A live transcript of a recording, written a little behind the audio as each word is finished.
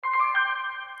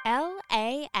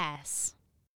LAS.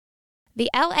 The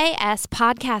LAS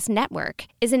Podcast Network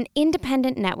is an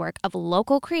independent network of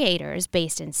local creators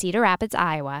based in Cedar Rapids,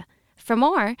 Iowa. For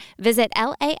more, visit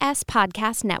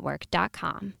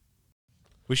laspodcastnetwork.com.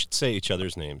 We should say each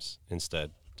other's names instead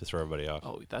to throw everybody off.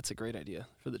 Oh, that's a great idea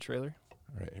for the trailer.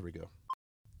 All right, here we go.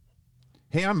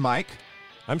 Hey, I'm Mike.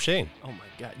 I'm Shane. Oh, my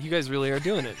God. You guys really are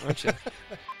doing it, aren't you?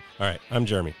 All right, I'm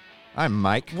Jeremy. I'm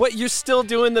Mike. What, you're still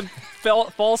doing the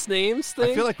false names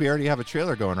thing? I feel like we already have a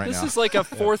trailer going right now. This is like a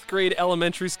fourth grade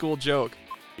elementary school joke.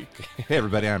 Hey,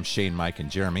 everybody, I'm Shane, Mike, and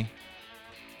Jeremy.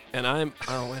 And I'm...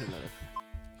 Oh, wait a minute.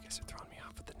 You guys are throwing me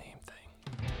off with the name thing.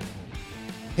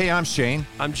 Hey, I'm Shane,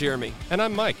 I'm Jeremy. And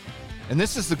I'm Mike. and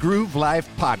this is the Groove Live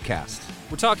Podcast.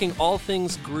 We're talking all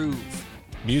things groove.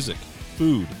 Music,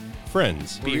 food,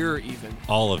 friends, Beer, even.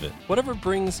 all of it. Whatever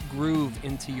brings groove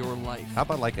into your life. How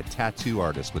about like a tattoo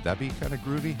artist? Would that be kind of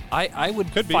groovy? I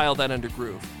would Could be. file that under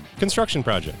groove. Construction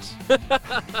projects.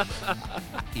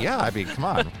 Yeah, I mean, come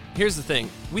on. Here's the thing.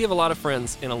 We have a lot of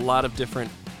friends in a lot of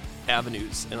different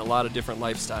avenues and a lot of different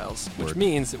lifestyles, which Word.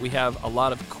 means that we have a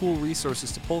lot of cool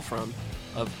resources to pull from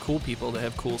of cool people that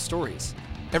have cool stories.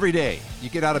 Every day, you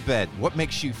get out of bed. What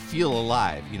makes you feel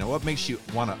alive? You know, what makes you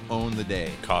want to own the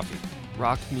day? Coffee.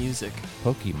 Rock music.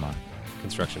 Pokemon.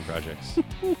 Construction projects.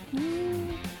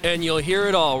 And you'll hear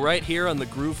it all right here on the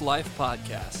Groove Life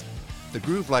Podcast. The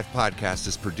Groove Life Podcast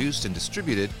is produced and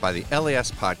distributed by the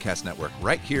LAS Podcast Network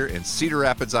right here in Cedar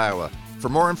Rapids, Iowa. For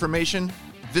more information,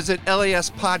 visit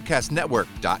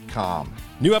laspodcastnetwork.com.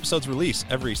 New episodes release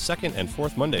every second and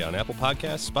fourth Monday on Apple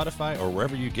Podcasts, Spotify, or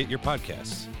wherever you get your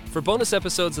podcasts. For bonus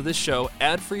episodes of this show,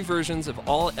 ad-free versions of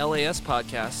all LAS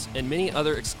podcasts, and many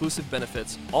other exclusive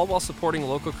benefits, all while supporting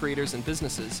local creators and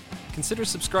businesses, consider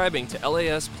subscribing to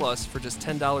LAS Plus for just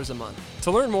 $10 a month. To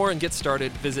learn more and get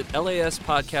started, visit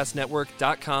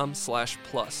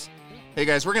laspodcastnetwork.com/plus. Hey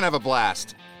guys, we're going to have a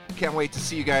blast. Can't wait to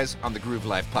see you guys on the Groove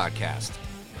Life Podcast.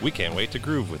 We can't wait to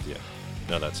groove with you.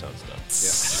 No, that sounds dumb.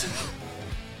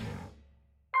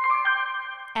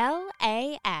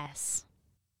 LAS.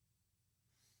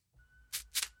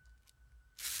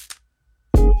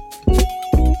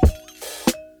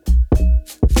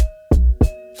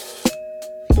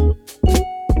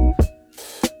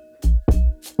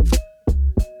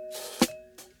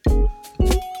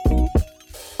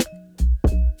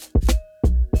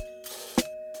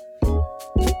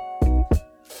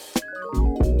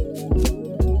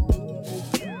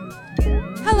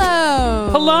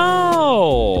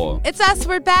 Hello! It's us,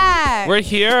 we're back. We're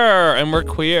here and we're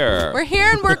queer. We're here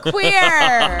and we're queer.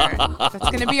 That's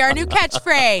going to be our new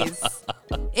catchphrase.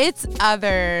 It's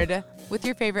Othered with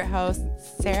your favorite hosts,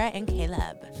 Sarah and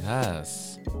Caleb.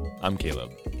 Yes. I'm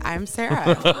Caleb. I'm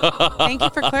Sarah. Thank you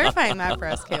for clarifying that for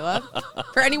us, Caleb.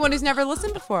 For anyone who's never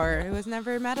listened before, who has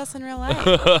never met us in real life.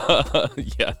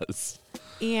 Yes.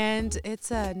 And it's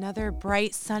another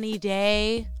bright, sunny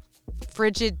day.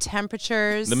 Frigid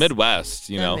temperatures. The Midwest,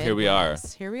 here we are.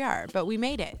 Here we are, but we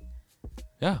made it.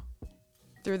 Yeah.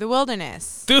 Through the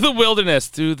wilderness. Through the wilderness,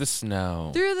 through the snow.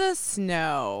 Through the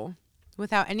snow.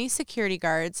 Without any security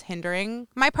guards hindering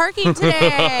my parking today.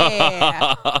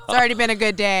 It's already been a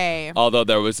good day. Although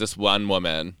there was this one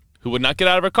woman who would not get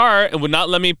out of her car and would not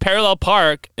let me parallel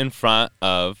park in front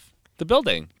of the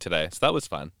building today. So that was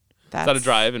fun. I had to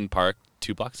drive and park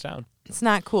 2 blocks down. It's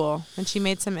not cool. And she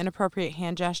made some inappropriate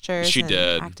hand gestures. She and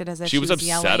did. Acted as if she was upset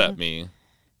yelling. at me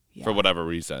for whatever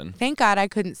reason. Thank God I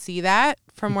couldn't see that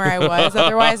from where I was.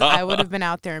 Otherwise, I would have been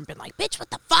out there and been like, bitch, what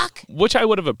the fuck? Which I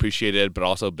would have appreciated, but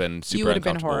also been super You would have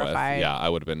been uncomfortable horrified. with. Yeah, I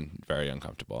would have been very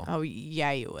uncomfortable. Oh,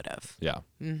 yeah, you would have. Yeah.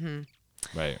 Mm-hmm.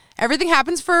 Right. Everything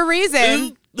happens for a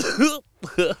reason. That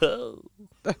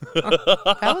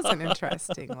was an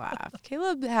interesting laugh.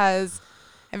 Caleb has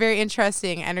a very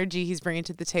interesting energy he's bringing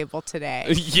to the table today.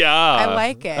 Yeah. I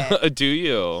like it. Do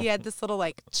you? He had this little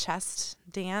chest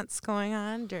dance going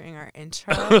on during our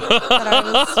intro that I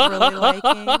was really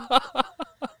liking.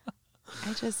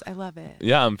 I love it.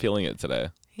 Yeah, I'm feeling it today.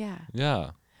 Yeah.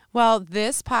 Yeah. Well,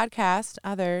 this podcast,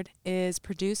 Othered, is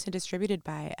produced and distributed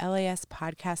by LAS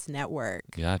Podcast Network.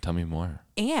 Yeah, tell me more.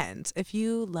 And if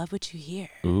you love what you hear,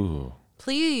 Ooh.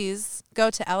 please go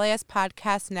to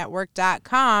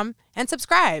laspodcastnetwork.com and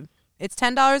subscribe. It's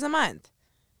 $10 a month.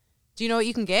 Do you know what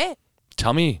you can get?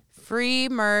 Tell me. Free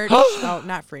merch. Oh,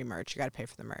 not free merch. You got to pay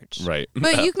for the merch. Right.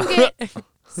 But you can get...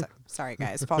 Sorry,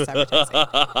 guys. False advertising.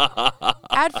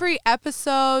 Ad-free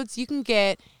episodes. You can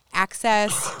get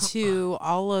access to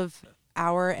all of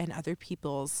our and other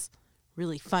people's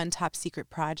really fun top secret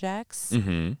projects,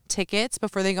 tickets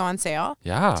before they go on sale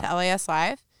Yeah. to LAS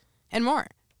Live, and more.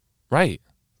 Right.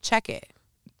 Check it.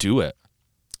 Do it.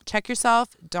 check yourself.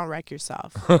 Don't wreck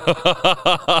yourself.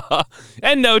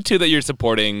 And know, too, that you're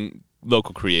supporting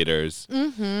local creators,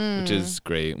 which is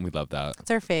great. And we love that.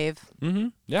 It's our fave.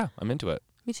 Yeah, I'm into it.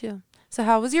 Me too. So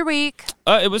how was your week?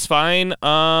 It was fine.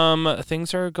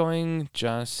 Things are going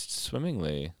just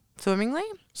swimmingly.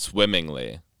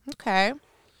 Swimmingly? Okay.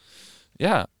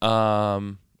 Yeah. I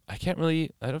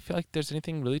don't feel like there's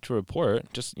anything really to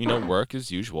report. Just, work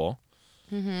as usual.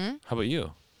 How about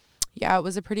you? Yeah, it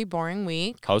was a pretty boring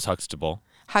week. How's Huxtable?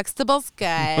 Huxtable's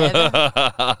good.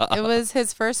 It was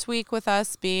his first week with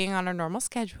us being on our normal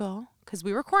schedule because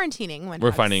we were quarantining when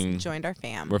Hux joined our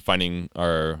fam. We're finding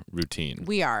our routine.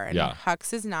 We are. And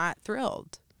Hux is not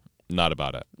thrilled. Not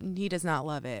about it. He does not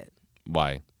love it.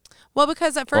 Why? Well,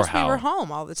 because at first we were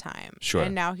home all the time. Sure.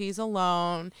 And now he's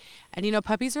alone. And,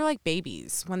 puppies are like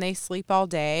babies. When they sleep all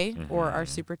day or are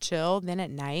super chill, then at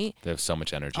night. They have so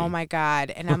much energy. Oh, my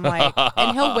God. And I'm like,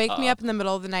 and he'll wake me up in the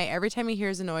middle of the night. Every time he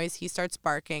hears a noise, he starts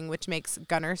barking, which makes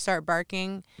Gunner start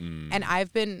barking. And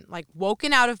I've been like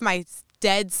woken out of my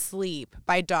dead sleep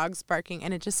by dogs barking.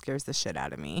 And it just scares the shit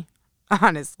out of me.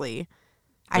 Honestly.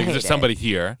 I hate there's somebody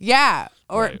here. Yeah.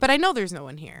 But I know there's no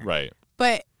one here. Right.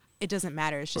 But it doesn't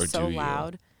matter. It's just so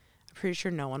loud. I'm pretty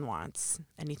sure no one wants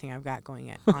anything I've got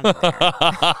going on there.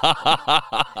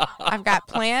 I've got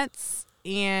plants,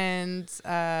 and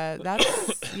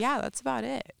that's about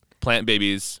it. Plant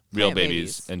babies, real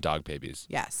babies, and dog babies.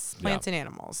 Yes, plants and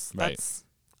animals. Right. That's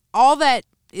all that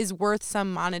is worth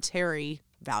some monetary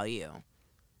value.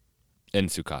 In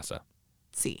Sukasa.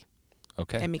 Sí.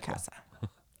 Okay. En mi casa.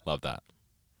 Love that.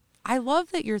 I love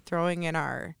that you're throwing in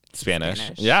our Spanish.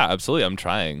 Yeah, absolutely. I'm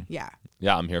trying. Yeah.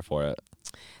 Yeah, I'm here for it.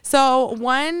 So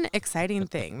one exciting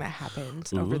thing that happened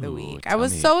over the week. I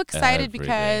was so excited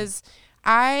because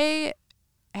I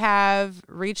have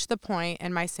reached the point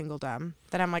in my singledom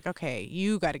that I'm like, okay,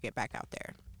 you got to get back out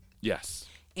there. Yes.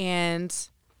 And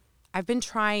I've been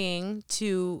trying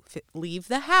to leave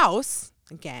the house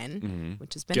again,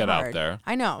 which has been get hard. Out there.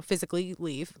 I know, physically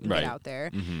leave and get out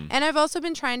there. And I've also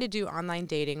been trying to do online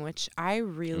dating, which I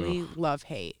really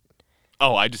hate.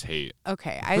 Oh, I just hate.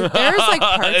 Okay, there's like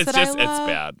parts that I love. It's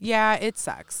bad. Yeah, it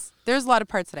sucks. There's a lot of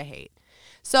parts that I hate.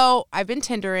 So I've been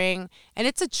Tindering, and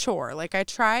it's a chore. Like I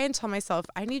try and tell myself,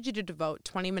 I need you to devote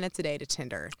 20 minutes a day to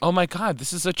Tinder. Oh my God,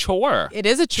 this is a chore. It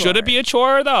is a chore. Should it be a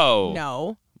chore though?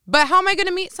 No. But how am I going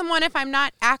to meet someone if I'm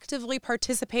not actively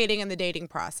participating in the dating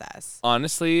process?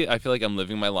 Honestly, I feel like I'm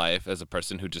living my life as a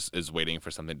person who just is waiting for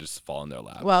something to just fall in their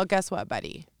lap. Well, guess what,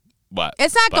 buddy? What?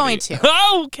 It's not buddy? going to.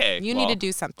 Oh, okay. You need to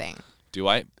do something. Do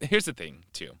I? Here's the thing,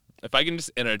 too. If I can just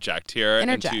interject here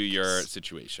into your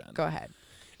situation. Go ahead.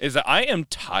 Is that I am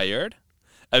tired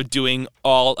of doing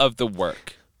all of the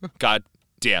work. God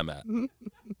damn it.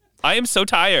 I am so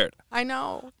tired. I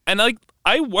know. And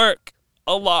I work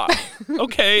a lot.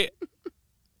 Okay.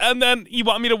 And then you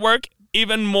want me to work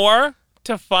even more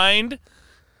to find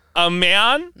a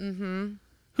man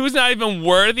who's not even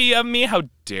worthy of me? How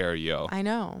dare you? I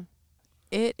know.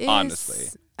 It is honestly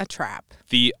a trap.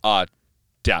 The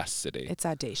audacity. It's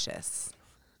audacious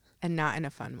and not in a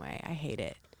fun way. I hate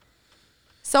it.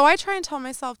 So I try and tell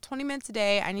myself 20 minutes a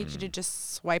day, I need you to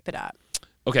just swipe it up.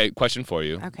 Okay, question for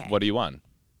you. Okay. What are you on?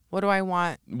 What do I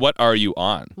want? What are you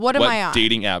on? What am I on? What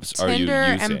dating apps are you using?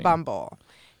 Tinder and Bumble.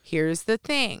 Here's the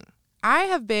thing. I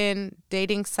have been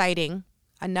dating sighting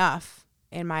enough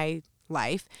in my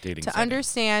life to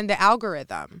understand the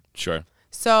algorithm. Sure.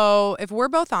 So if we're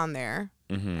both on there,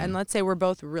 and let's say we're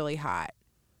both really hot,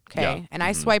 okay, and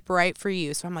I swipe right for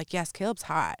you, so I'm like, yes, Caleb's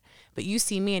hot, but you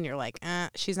see me and you're like,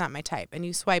 she's not my type, and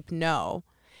you swipe no,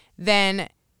 then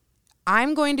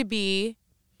I'm going to be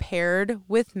paired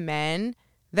with men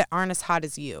that aren't as hot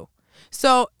as you.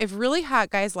 So if really hot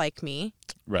guys like me,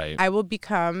 right, I will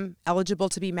become eligible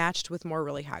to be matched with more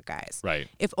really hot guys. Right.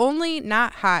 If only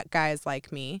not hot guys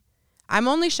like me, I'm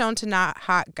only shown to not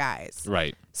hot guys.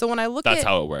 Right. So when I look That's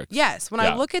how it works. Yes. When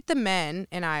I look at the men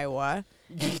in Iowa,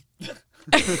 I'm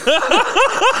like,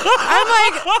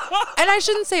 and I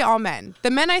shouldn't say all men. The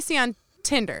men I see on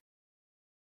Tinder,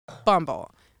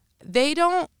 Bumble, they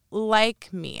don't like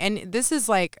me. And this is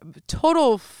like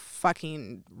total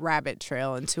fucking rabbit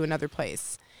trail into another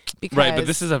place. Because, right, but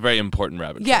this is a very important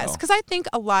rabbit trail. Yes, because I think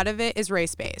a lot of it is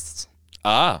race-based.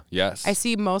 Ah, yes. I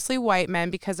see mostly white men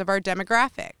because of our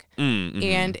demographic.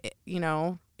 And,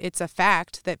 it's a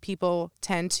fact that people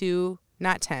the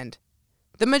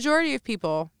majority of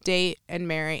people date and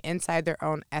marry inside their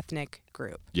own ethnic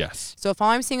group. Yes. So if all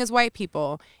I'm seeing is white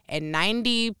people and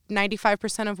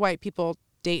 95% of white people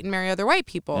date and marry other white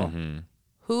people,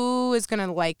 who is going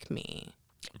to like me?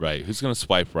 Right. Who's going to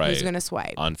swipe right? Who's going to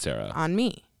swipe? On Sarah. On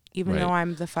me, even though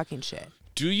I'm the fucking shit.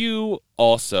 do you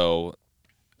also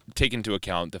take into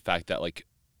account the fact that, like,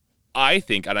 I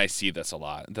think, and I see this a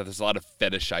lot, that there's a lot of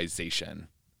fetishization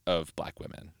of black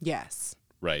women, Yes.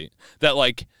 right? That,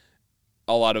 like,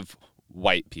 a lot of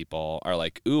white people are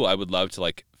like, ooh, I would love to,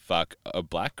 like, fuck a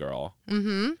black girl,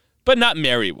 but not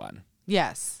marry one,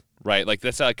 Yes. right? Like,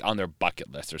 that's, like, on their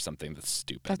bucket list or something that's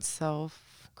stupid. That's so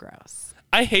gross.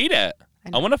 I hate it.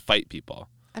 I want to fight people.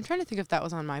 I'm trying to think if that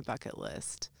was on my bucket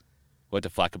list. What, to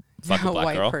fuck a black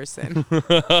white girl? person. Not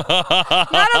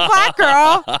a black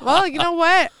girl. Well, you know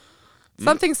what?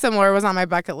 Something similar was on my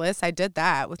bucket list. I did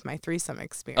that with my threesome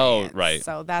experience. Oh, right.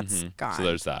 So that's gone. So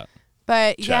there's that.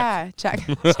 But Check. yeah, check.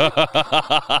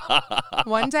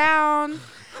 One down.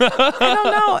 I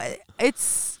don't know.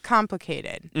 It's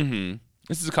complicated.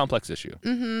 This is a complex issue.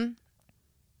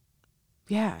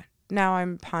 Yeah. Now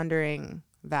I'm pondering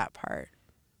that part.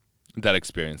 That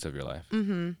experience of your life.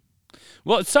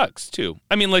 Well, it sucks too.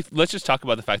 I mean, like, let's just talk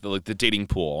about the fact that, like, the dating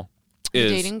pool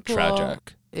is Dating pool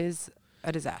tragic. is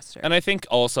a disaster. And I think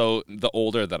also the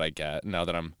older that I get, now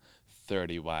that I'm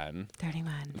 31.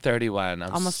 31.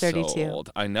 I'm Almost so 32. old.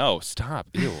 I know. Stop.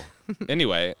 Ew.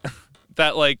 Anyway,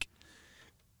 that, like,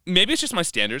 maybe it's just my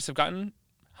standards have gotten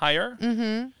higher.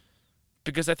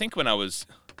 Because I think when I was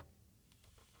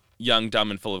young,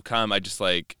 dumb, and full of cum, I just,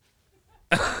 like,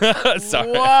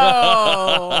 sorry.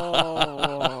 Whoa.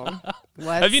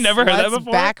 Have you never heard that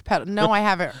before? Backpedal. No, I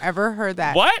haven't ever heard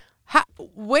that. What?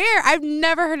 Where? I've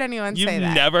never heard anyone You've say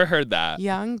that. never heard that.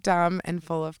 Young, dumb, and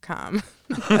full of cum.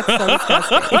 That's so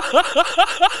disgusting.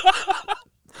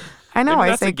 I know Maybe I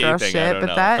that's say a gay gross thing, I shit, don't but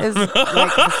know. that is like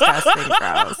disgusting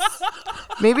gross.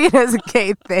 Maybe it is a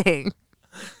gay thing.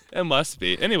 It must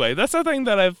be. Anyway, that's something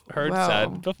that I've heard Whoa.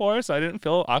 said before, so I didn't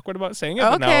feel awkward about saying it.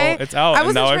 But Okay. now it's out, I and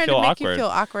wasn't now trying I feel to make awkward. you feel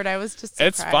awkward. I was just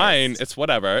surprised. It's fine. It's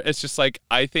whatever. It's just like,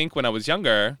 I think when I was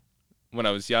younger, when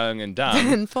I was young and dumb,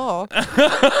 in full. that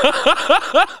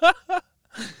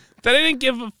I didn't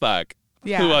give a fuck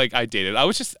Yeah. who, like, I dated. I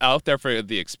was just out there for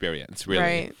the experience, really.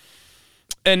 Right.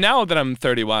 And now that I'm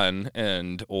 31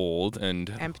 and old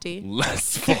and Empty.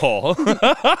 less full.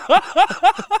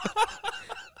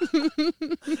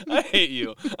 I hate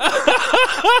you.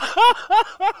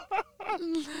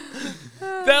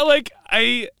 That, like,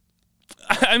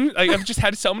 I've just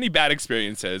had so many bad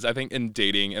experiences, I think, in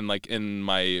dating and, like, in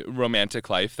my romantic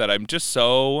life, that I'm just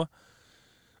so,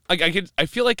 like, I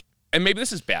feel like, and maybe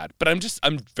this is bad, but I'm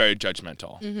very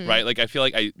judgmental, right? Like, I feel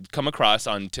like I come across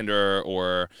on Tinder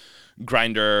or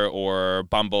Grindr or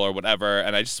Bumble or whatever,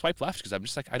 and I just swipe left because I'm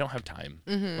just like, I don't have time.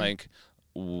 Like,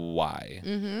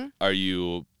 why are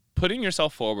you putting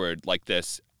yourself forward like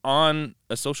this on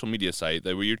a social media site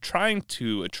where you're trying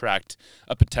to attract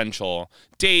a potential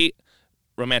date,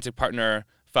 romantic partner,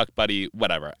 fuck buddy,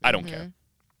 whatever? I don't care.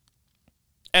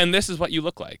 And this is what you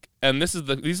look like, and these are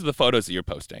the photos that you're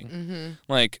posting.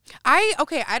 Like, I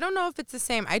don't know if it's the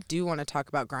same. I do want to talk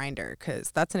about Grindr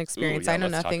because that's an experience yeah, I know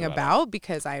let's talk nothing about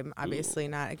because I'm obviously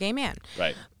not a gay man.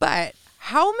 right. But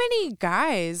how many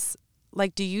guys,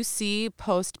 like, do you see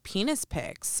post penis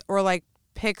pics or, like,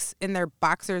 pics in their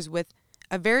boxers with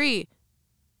a very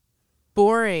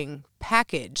boring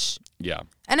package? Yeah.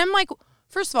 And I'm like,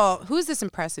 first of all, who is this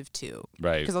impressive to?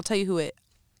 Right. Because I'll tell you who it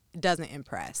doesn't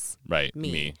impress. Right.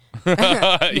 Me. Me. Me.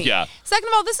 Yeah. Second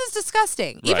of all, this is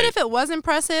disgusting. Even Right. if it was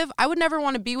impressive, I would never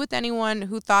want to be with anyone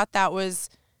who thought that was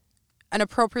an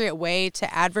appropriate way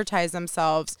to advertise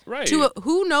themselves Right. to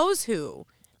who knows who.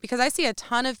 Because I see a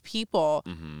ton of people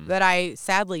that I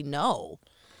sadly know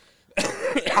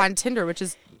on Tinder, which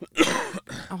is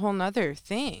a whole nother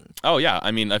thing. Oh yeah.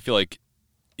 I mean, I feel like,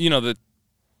 you know,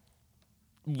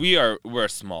 we're a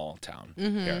small town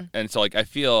here, and so, like, I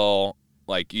feel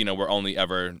like, you know, we're only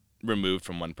ever removed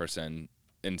from one person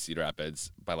in Cedar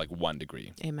Rapids by, like, 1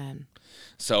 degree. Amen.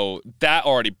 So that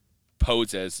already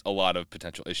poses a lot of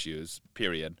potential issues,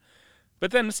 period.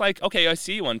 But then it's like, okay, I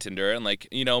see you on Tinder, and, like,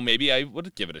 you know, maybe I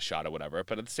would give it a shot or whatever.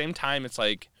 But at the same time, it's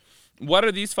like, what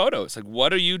are these photos? Like,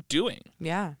 what are you doing?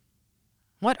 Yeah.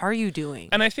 What are you doing?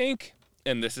 And I think,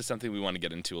 and this is something we want to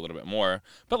get into a little bit more,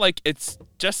 but, like, it's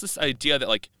just this idea that,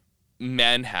 like,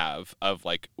 men have of,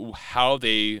 like, how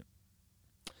they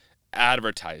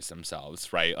advertise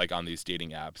themselves, right? Like, on these dating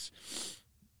apps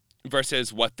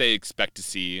versus what they expect to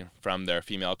see from their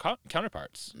female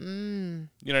counterparts. You know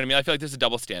what I mean? I feel like there's a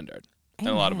double standard in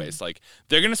a lot of ways. Like,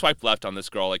 they're going to swipe left on this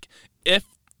girl. Like, if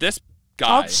this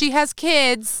guy... Oh, she has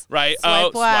kids. Right?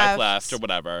 Swipe Swipe left or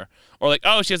whatever. Or, like,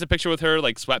 oh, she has a picture with her,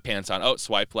 like, sweatpants on. Oh,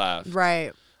 swipe left.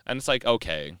 Right. And it's like,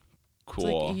 okay,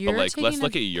 cool. Like, you're but like, let's taking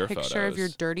look a at your picture photos. of your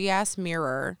dirty ass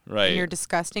mirror Right. in your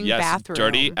disgusting yes, bathroom.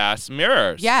 dirty ass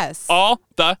mirrors. Yes. All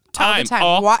the time. All the time.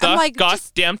 All the I'm like,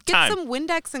 just goddamn get time. some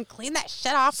Windex and clean that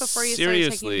shit off before you start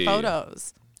Seriously. taking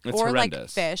photos. It's or like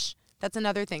horrendous. fish. That's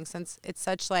another thing, since it's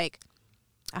such like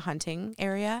a hunting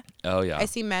area. Oh yeah. I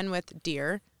see men with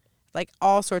deer, like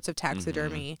all sorts of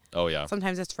taxidermy. Oh yeah.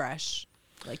 Sometimes it's fresh,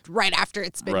 like right after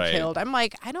it's been Right. killed. I'm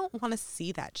like, I don't want to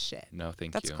see that shit. No,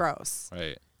 thank That's you. gross.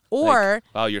 Right. Or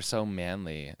like, wow, you're so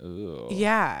manly. Ooh.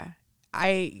 yeah,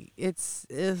 it's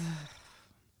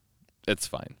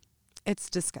fine. it's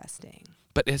disgusting.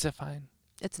 But is it fine?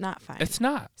 It's not fine. It's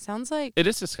not. Sounds like It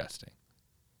is disgusting.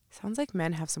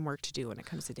 men have some work to do when it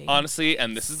comes to dating. Honestly,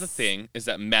 and this is the thing, is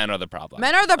that men are the problem.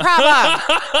 Men are the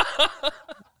problem.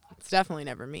 It's definitely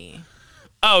never me.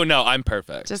 Oh no, I'm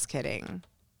perfect. Just kidding.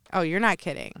 Oh, you're not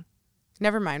kidding.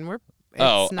 Never mind.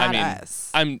 It's not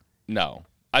us. No.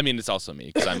 I mean, it's also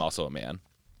me because I'm also a man.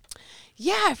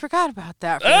 Yeah, I forgot about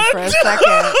that for a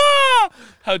second.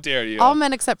 How dare you? All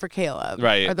men except for Caleb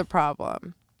Right. are the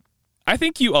problem. I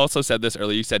think you also said this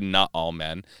earlier. You said not all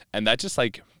men, and that just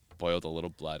like boiled a little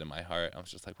blood in my heart. I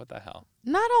was just like, what the hell?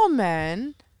 Not all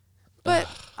men, but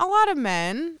a lot of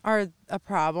men are a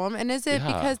problem. And is it Yeah.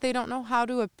 because they don't know how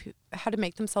to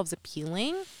make themselves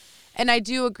appealing? And I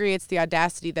do agree it's the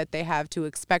audacity that they have to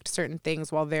expect certain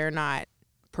things while they're not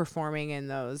performing in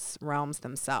those realms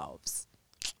themselves.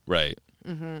 Right.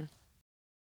 I'm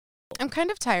kind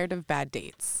of tired of bad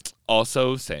dates.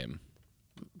 Also, same.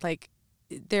 Like,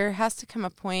 there has to come a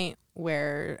point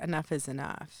where enough is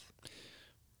enough.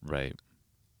 Right.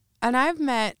 And I've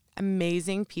met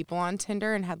amazing people on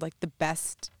Tinder and had like the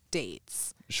best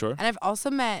dates. Sure. And I've also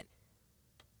met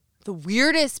the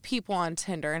weirdest people on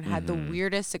Tinder and had the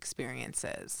weirdest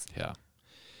experiences. Yeah.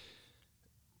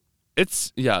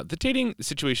 The dating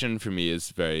situation for me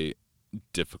is very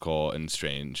difficult and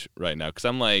strange right now because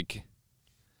I'm like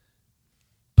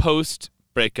post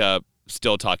breakup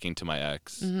still talking to my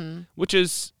ex, which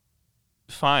is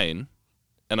fine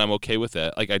and I'm okay with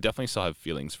it. Like I definitely still have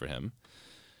feelings for him.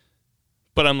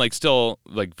 But I'm like still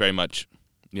like very much,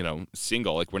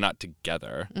 single. Like we're not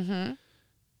together.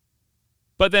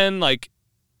 But then like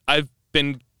I've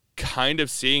been kind of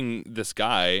seeing this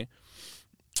guy,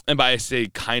 and by I say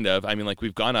kind of, I mean like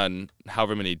we've gone on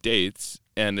however many dates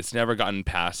and it's never gotten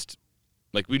past,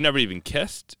 like we've never even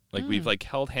kissed. Like we've like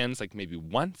held hands like maybe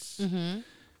once.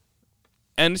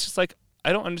 And it's just like,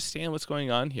 I don't understand what's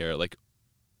going on here. Like,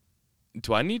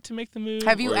 do I need to make the move?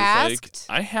 Have you Or is, asked?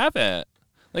 Like, I haven't.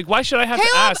 Like, why should I have to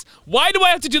Caleb! ask? Why do I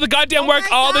have to do the goddamn work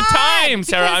my all the God! time,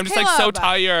 Sarah? Because I'm just like so Caleb,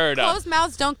 tired. Closed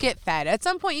mouths don't get fed. At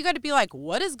some point, you got to be like,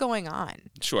 what is going on?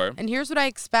 Sure. And here's what I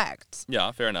expect.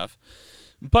 Yeah, fair enough.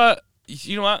 But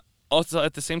you know what? Also,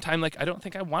 at the same time, like, I don't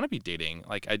think I want to be dating.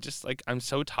 Like, I just, like, I'm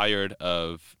so tired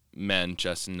of men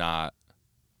just not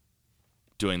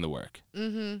doing the work.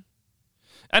 And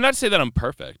not to say that I'm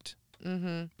perfect. By any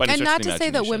And stretch not of the to say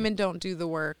that imagination. women don't do the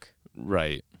work,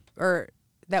 Right. or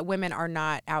that women are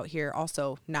not out here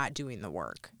also not doing the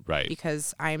work. Right.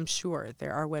 Because I'm sure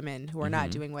there are women who are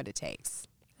not doing what it takes.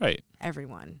 Right.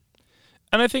 Everyone.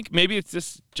 And I think maybe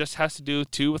it's just has to do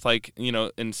too with like,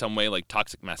 in some way like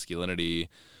toxic masculinity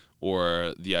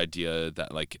or the idea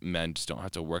that like men just don't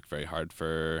have to work very hard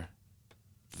for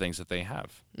the things that they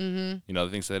have. The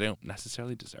things that they don't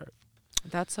necessarily deserve.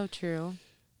 That's so true.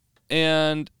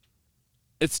 And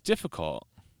it's difficult,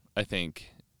 I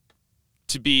think,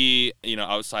 to be,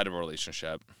 outside of a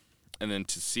relationship and then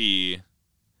to see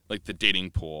like the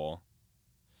dating pool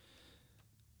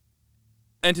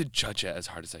and to judge it as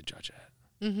hard as I judge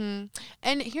it.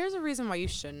 And here's a reason why you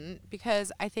shouldn't,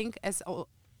 because I think as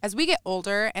we get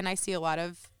older and I see a lot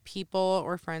of people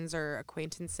or friends or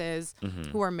acquaintances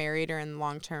who are married or in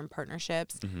long-term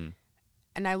partnerships,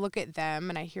 and I look at them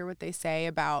and I hear what they say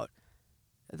about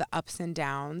the ups and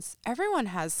downs. Everyone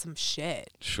has some shit.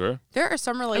 Sure. There are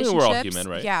some mean, relationships. we're all human,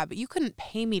 right? Yeah, but you couldn't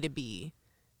pay me to be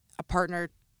a partner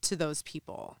to those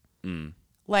people. Mm.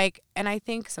 Like, and I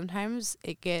think sometimes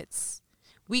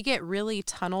we get really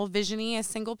tunnel visiony as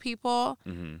single people,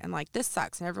 and like, this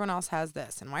sucks and everyone else has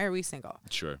this and why are we single?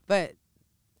 Sure. But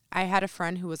I had a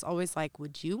friend who was always like,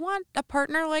 would you want a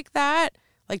partner like that?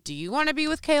 Like, do you want to be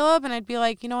with Caleb? And I'd be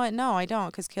like, you know what? No, I don't,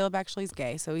 because Caleb actually is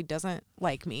gay, so he doesn't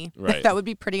like me. Right. That would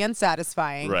be pretty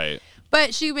unsatisfying. Right.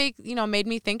 But she made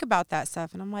me think about that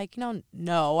stuff, and I'm like,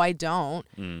 no, I don't.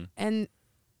 And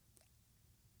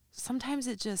sometimes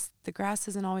the grass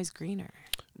isn't always greener.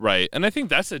 Right. And I think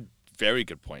that's a very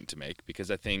good point to make, because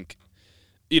I think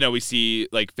we see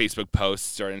like Facebook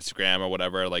posts or Instagram or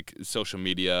whatever, like social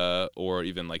media, or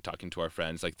even like talking to our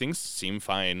friends, like things seem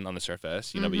fine on the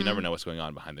surface, but you never know what's going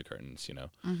on behind the curtains,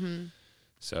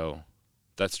 So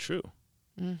that's true.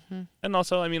 And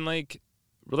also, I mean, like,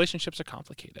 relationships are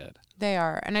complicated. They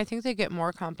are. And I think they get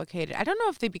more complicated. I don't know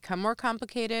if they become more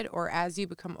complicated or as you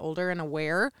become older and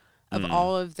aware of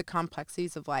all of the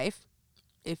complexities of life,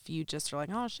 if you just are like,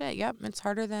 oh, shit, yep, it's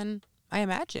harder than I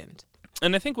imagined.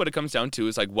 And I think what it comes down to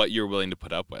is, like, what you're willing to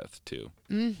put up with, too.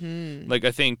 Like,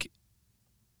 I think,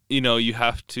 you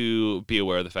have to be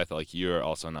aware of the fact that, like, you're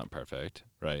also not perfect,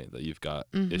 right? That you've got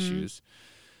issues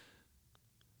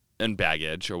and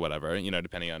baggage or whatever,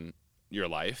 depending on your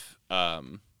life.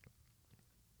 But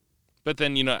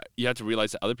then, you have to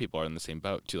realize that other people are in the same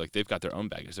boat, too. Like, they've got their own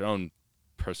baggage, their own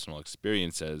personal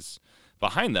experiences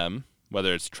behind them,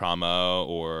 whether it's trauma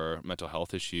or mental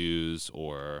health issues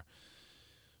or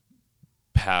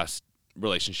past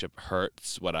relationship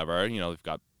hurts, whatever. They've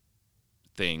got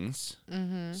things.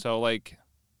 So, like,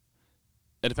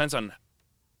 it depends on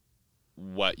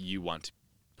what you want to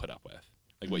put up with,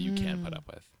 like what you can put up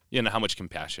with. How much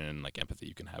compassion and like empathy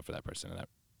you can have for that person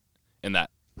in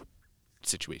that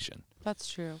situation. That's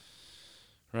true.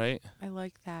 Right? I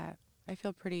like that. I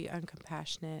feel pretty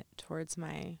uncompassionate towards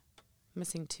my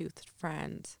missing toothed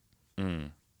friend.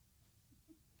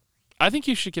 I think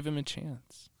you should give him a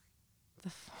chance. The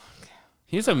fuck?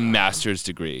 He has a master's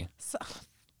degree. So,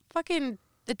 fucking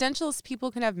the dentalist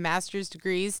people can have master's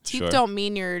degrees. Teeth Sure. don't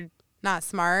mean you're not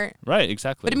smart. Right,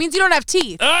 exactly. But it means you don't have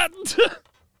teeth.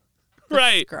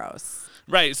 Right. Gross.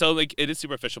 Right. So, like, it is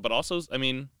superficial, but also, I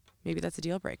mean, Maybe that's a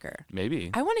deal breaker.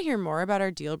 maybe. I want to hear more about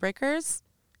our deal breakers,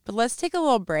 but let's take a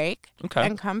little break Okay.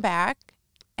 and come back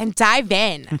and dive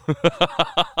in.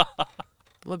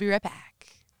 We'll be right back.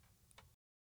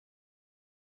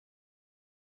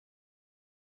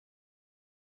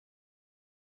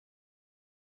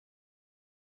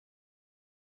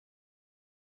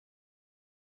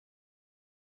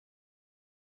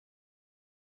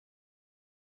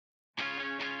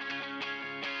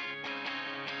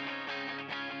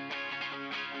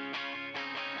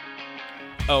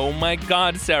 Oh my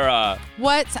God, Sarah.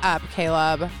 What's up,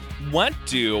 Caleb? What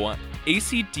do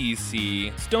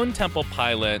AC/DC, Stone Temple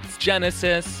Pilots,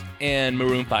 Genesis, and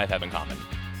Maroon 5 have in common?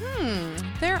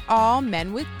 They're all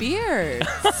men with beards.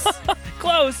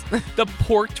 Close. The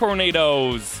Pork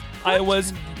Tornadoes.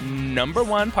 Iowa's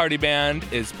 #1 party band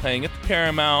is playing at the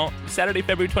Paramount Saturday,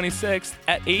 February 26th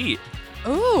at 8.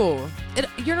 Ooh,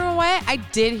 you know what? I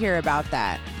did hear about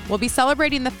that. We'll be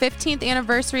celebrating the 15th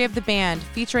anniversary of the band,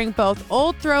 featuring both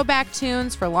old throwback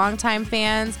tunes for longtime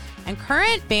fans and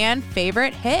current band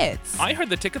favorite hits. I heard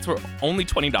the tickets were only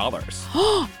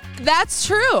 $20. That's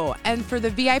true. And for the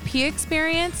VIP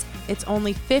experience, it's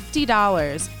only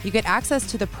 $50. You get access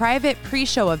to the private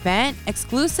pre-show event,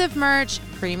 exclusive merch,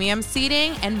 premium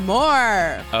seating, and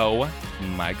more. Oh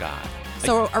my God.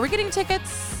 So are we getting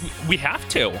tickets? We have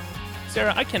to.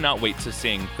 Sarah, I cannot wait to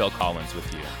sing Phil Collins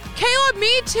with you. Caleb,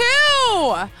 me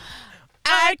too.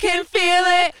 I can feel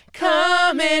it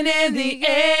coming in the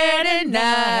air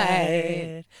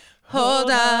tonight.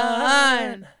 Hold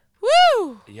on.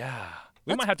 Woo! Yeah.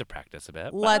 We might have to practice a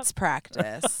bit. Let's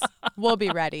practice. We'll be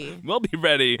ready. We'll be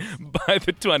ready by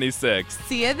the 26th.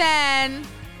 See you then.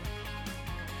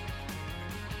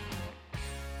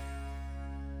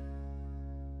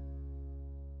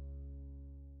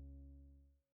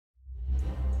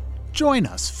 Join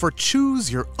us for Choose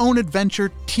Your Own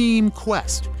Adventure Team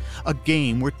Quest, a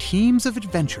game where teams of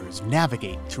adventurers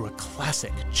navigate through a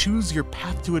classic Choose Your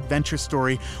Path to Adventure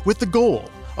story with the goal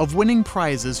of winning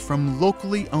prizes from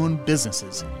locally owned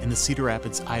businesses in the Cedar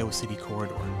Rapids, Iowa City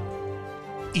corridor.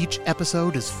 Each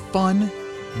episode is fun,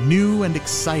 new, and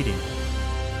exciting.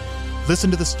 Listen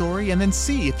to the story and then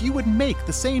see if you would make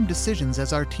the same decisions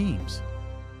as our teams.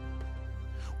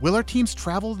 Will our teams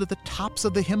travel to the tops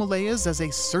of the Himalayas as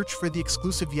they search for the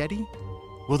exclusive Yeti?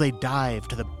 Will they dive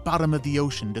to the bottom of the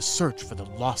ocean to search for the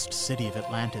lost city of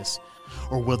Atlantis?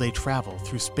 Or will they travel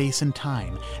through space and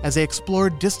time as they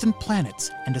explore distant planets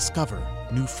and discover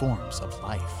new forms of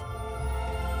life?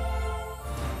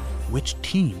 Which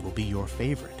team will be your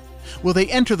favorite? Will they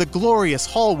enter the glorious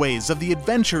hallways of the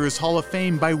Adventurers Hall of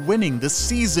Fame by winning the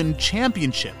season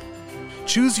championship?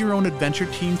 Choose Your Own Adventure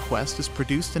Team Quest is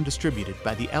produced and distributed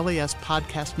by the LAS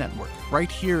Podcast Network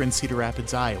right here in Cedar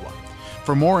Rapids, Iowa.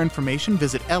 For more information,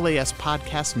 visit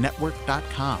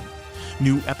laspodcastnetwork.com.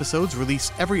 New episodes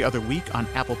released every other week on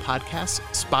Apple Podcasts,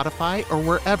 Spotify, or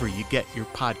wherever you get your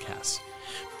podcasts.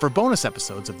 For bonus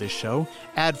episodes of this show,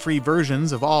 ad-free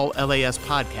versions of all LAS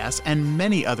podcasts, and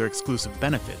many other exclusive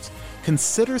benefits,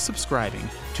 consider subscribing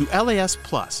to LAS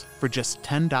Plus for just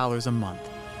 $10 a month.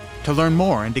 To learn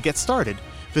more and to get started,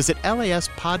 visit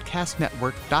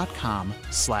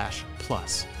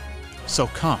laspodcastnetwork.com/plus. So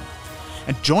come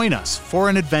and join us for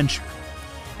an adventure.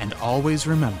 And always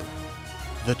remember,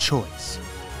 the choice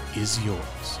is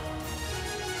yours.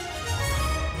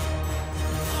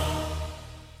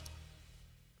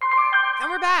 And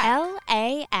we're back.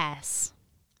 LAS.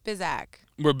 Bizak.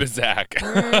 We're Bizak.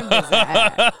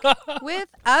 With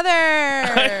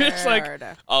others. It's like,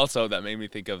 also, that made me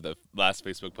think of the last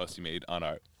Facebook post you made on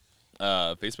our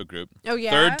Facebook group. Oh,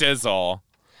 yeah? Third Dizzle.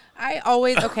 I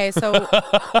always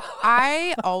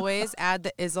add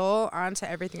the izzle onto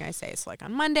everything I say. So like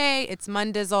on Monday, it's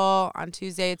Mondizzle. On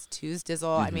Tuesday, it's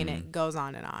Tuesdizzle. I mean, it goes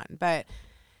on and on. But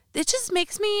it just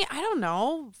makes me, I don't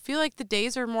know, feel like the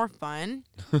days are more fun.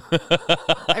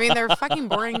 I mean, they're fucking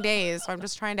boring days. So I'm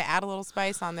just trying to add a little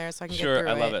spice on there so I can get through it. Sure,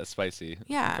 I love it. Spicy.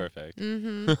 Yeah. Perfect.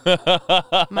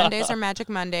 Mondays are Magic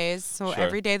Mondays. So Sure.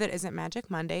 every day that isn't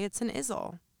Magic Monday, it's an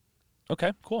izzle.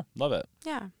 Okay, cool. Love it.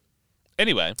 Yeah.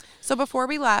 Anyway. So before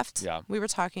we left, Yeah. we were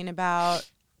talking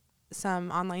about some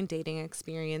online dating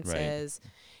experiences,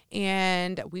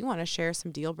 and we want to share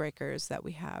some deal breakers that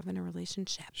we have in a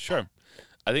relationship. Sure.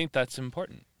 I think that's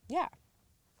important. Yeah.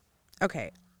 Okay.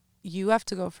 You have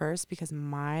to go first because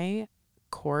my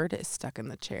cord is stuck in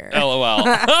the chair. LOL.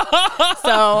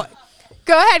 So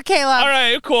go ahead, Caleb. All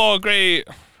right, cool, great.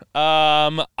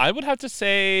 I would have to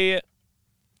say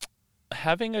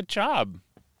having a job.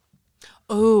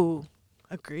 Ooh,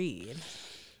 agreed.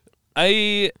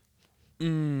 For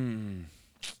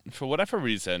whatever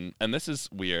reason, and this is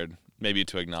weird maybe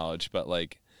to acknowledge, but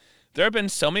like there have been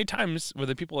so many times where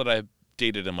the people that I've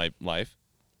dated in my life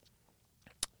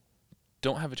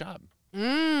don't have a job.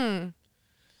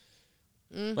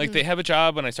 Like they have a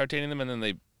job when I start dating them and then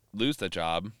they lose the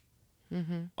job,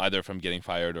 either from getting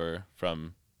fired or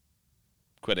from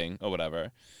quitting or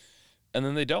whatever. And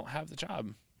then they don't have the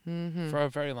job for a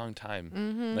very long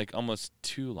time, like almost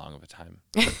too long of a time.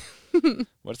 Where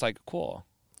it's like, cool,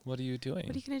 what are you doing?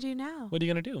 What are you going to do now? What are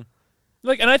you going to do?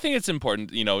 Like, and I think it's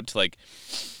important, to like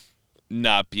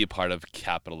not be a part of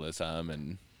capitalism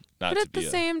and not But to at the be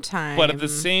same time. But at the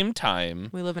same time,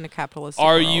 we live in a capitalist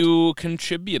are world. you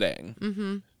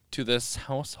contributing to this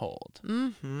household?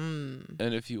 And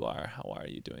if you are, how are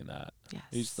you doing that? Yes.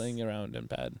 Are you just laying around in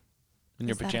bed in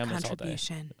your Is that a pajamas all day?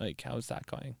 contribution? Like, how's that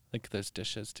going? Like, there's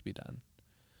dishes to be done.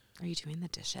 Are you doing the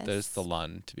dishes? There's the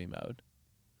lawn to be mowed.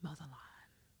 Mow the lawn.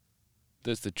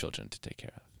 There's the children to take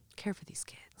care of. Care for these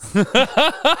kids.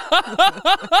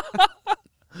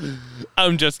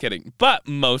 I'm just kidding. But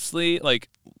mostly, like,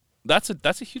 that's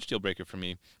a huge deal breaker for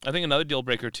me. I think another deal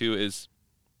breaker too is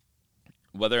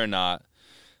whether or not,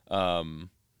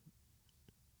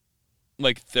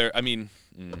 like they're. I mean,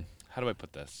 how do I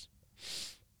put this?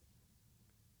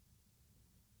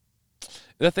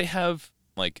 That they have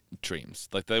like dreams,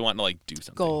 like they want to like do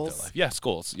something Goals. with their life. Yes,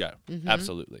 goals. Yeah,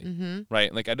 absolutely.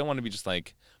 Right. Like I don't want to be just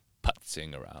like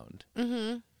putzing around.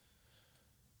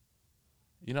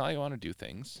 I want to do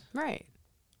things. Right.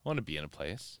 I want to be in a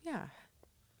place. Yeah.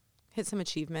 Hit some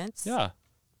achievements. Yeah.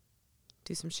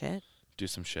 Do some shit. Do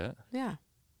some shit. Yeah.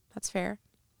 That's fair.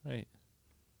 Right.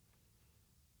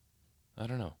 I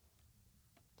don't know.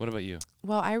 What about you?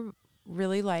 Well, I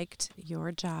really liked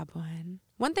your job one.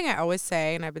 One thing I always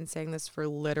say, and I've been saying this for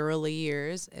literally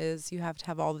years, is you have to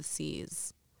have all the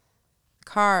C's.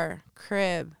 Car,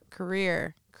 crib,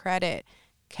 career, credit,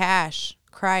 cash,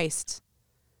 Christ.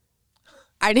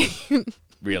 I didn't.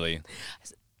 Really?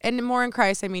 And more in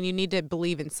Christ, I mean, you need to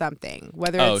believe in something,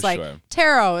 whether Oh, it's like sure.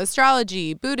 tarot,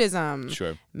 astrology, Buddhism.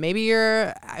 Sure. Maybe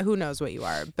you're, who knows what you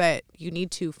are, but you need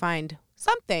to find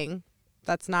something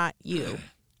that's not you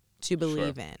to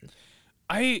believe in.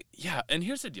 And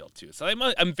here's the deal too. So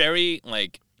I'm very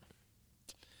like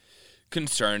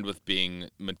concerned with being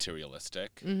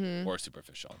materialistic or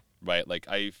superficial, right? Like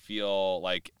I feel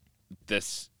like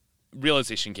this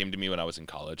realization came to me when I was in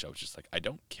college. I was just like, I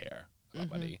don't care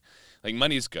about money. Like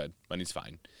money's good, money's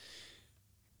fine,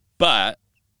 but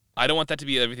I don't want that to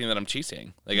be everything that I'm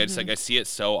chasing. Like I just like I see it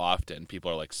so often. People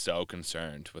are like so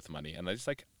concerned with money, and I just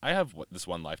like I have this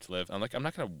one life to live. I'm like I'm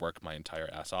not gonna work my entire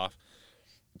ass off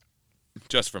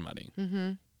just for money.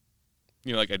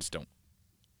 Like I just don't.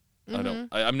 I don't.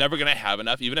 I'm never gonna have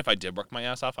enough. Even if I did work my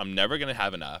ass off, I'm never gonna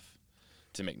have enough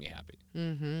to make me happy.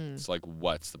 It's like,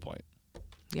 what's the point?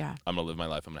 Yeah. I'm gonna live my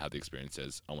life. I'm gonna have the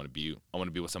experiences. I want to be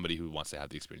with somebody who wants to have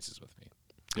the experiences with me.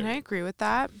 And I agree with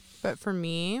that. But for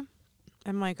me,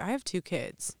 I'm like, I have 2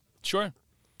 kids. Sure.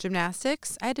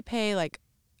 gymnastics, I had to pay like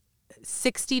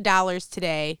 $60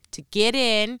 today to get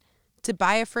in, to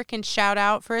buy a freaking shout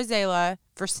out for Azalea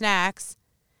for snacks.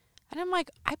 And I'm like,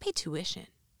 I pay tuition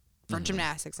for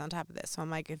gymnastics on top of this. So I'm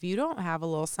like, if you don't have a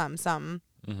little something,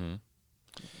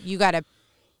 you got to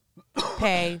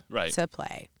pay to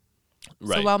play.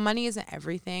 Right. So while money isn't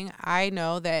everything, I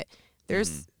know that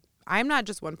there's, I'm not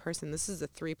just one person. This is a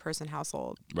 3-person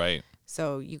household. Right.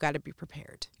 So you got to be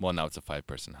prepared. Well, now it's a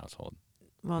 5-person household.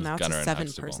 Well, With now it's Gunnar a and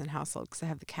 7-person Huxtable. household because I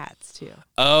have the cats too.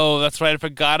 Oh, that's right. I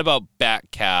forgot about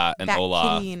Batcat and Bat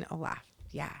Olaf. Kitty and Olaf.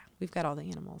 Yeah, we've got all the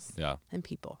animals Yeah. and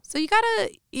people. So you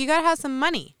gotta have some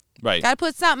money. Right. Gotta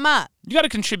put something up. You got to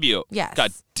contribute. Yes.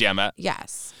 God damn it.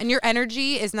 Yes, and your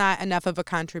energy is not enough of a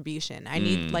contribution. I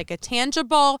need like a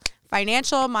tangible,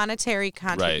 financial, monetary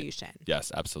contribution. Right.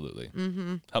 Yes, absolutely.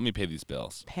 Help me pay these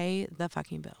bills. Pay the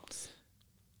fucking bills.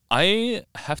 I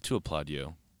have to applaud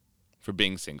you for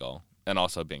being single and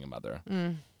also being a mother.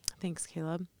 Thanks,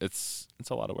 Caleb. It's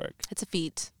a lot of work. It's a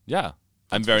feat. Yeah.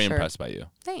 I'm That's very for sure. impressed by you.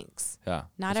 Thanks. Yeah.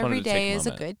 Not Just wanted every to take day is a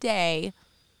moment. good day,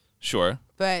 Sure.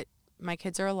 but my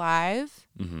kids are alive,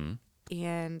 Mm-hmm.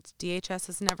 and DHS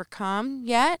has never come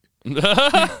yet.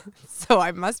 So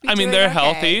I must be. I mean, doing they're okay.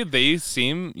 healthy. They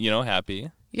seem, happy.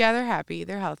 Yeah, they're happy.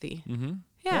 They're healthy. Mm-hmm.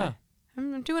 Yeah,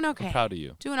 I'm doing okay. I'm proud of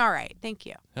you. Doing all right. Thank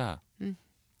you. Yeah.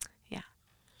 Yeah.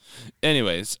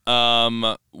 Anyways,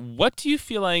 what do you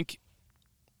feel like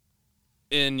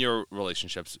in your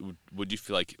relationships? Would you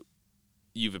feel like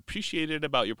you've appreciated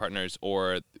about your partners,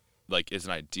 or like is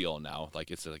an ideal now?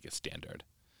 Like it's like a standard.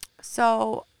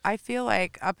 So I feel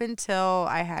like up until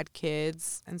I had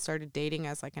kids and started dating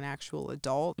as like an actual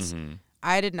adult, Mm-hmm.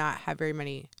 I didn't have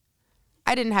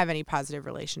any positive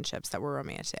relationships that were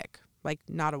romantic. Like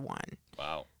not a one.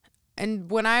 Wow.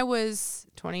 And when I was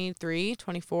 23,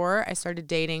 24, I started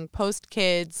dating post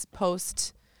kids,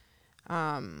 post,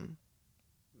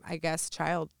 I guess,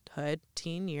 childhood,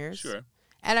 teen years. Sure.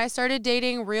 And I started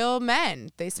dating real men.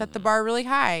 They set the bar really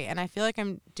high. And I feel like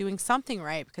I'm doing something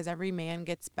right because every man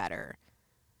gets better.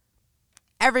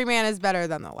 Every man is better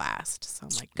than the last. So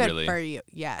I'm like, good Really? for you.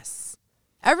 Yes.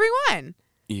 Everyone.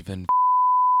 Even.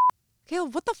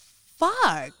 Caleb, what the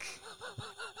fuck?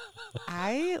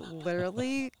 I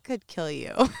literally could kill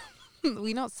you.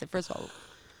 We don't sit, first of all,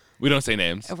 We don't say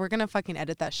names. if we're going to fucking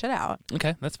edit that shit out.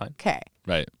 Okay, that's fine. Okay.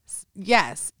 Right.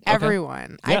 Yes, Okay.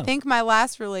 everyone. Yeah. I think my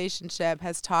last relationship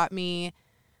has taught me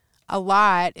a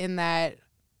lot in that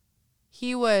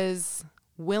he was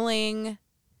willing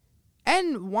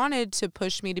and wanted to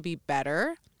push me to be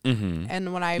better. Mm-hmm.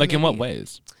 And when I Like in what maybe-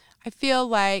 ways? I feel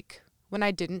like when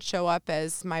I didn't show up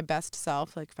as my best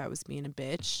self, like if I was being a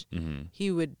bitch, Mm-hmm.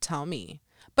 he would tell me.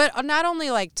 But not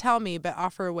only like tell me, but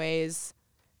offer ways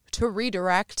to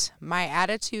redirect my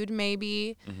attitude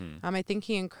maybe. Mm-hmm. I think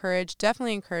he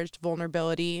definitely encouraged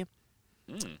vulnerability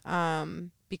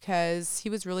because he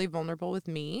was really vulnerable with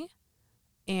me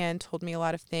and told me a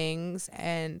lot of things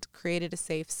and created a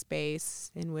safe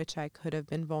space in which I could have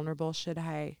been vulnerable should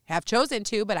I have chosen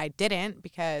to, but I didn't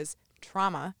because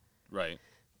trauma. Right.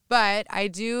 But I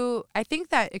think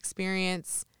that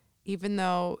experience, even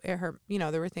though it hurt,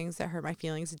 there were things that hurt my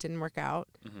feelings, it didn't work out,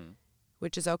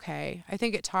 which is okay. I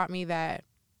think it taught me that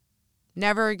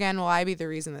never again will I be the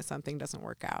reason that something doesn't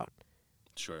work out.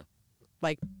 Sure.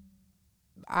 Like,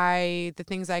 the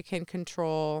things I can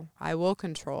control, I will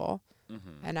control,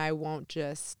 and I won't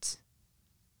just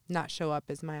not show up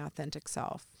as my authentic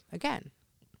self again.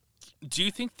 Do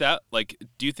you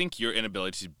think your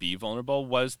inability to be vulnerable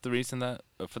was the reason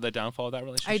for the downfall of that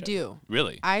relationship? I do.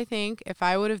 Really? I think if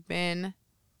I would have been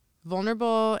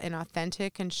vulnerable and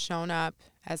authentic and shown up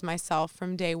as myself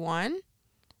from day one,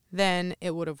 then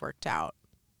it would have worked out.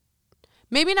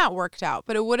 Maybe not worked out,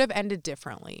 but it would have ended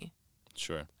differently.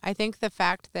 Sure. I think the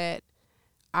fact that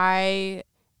I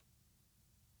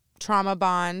trauma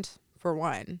bond, for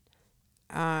one,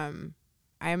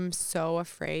 I'm so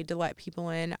afraid to let people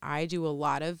in. I do a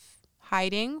lot of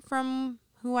hiding from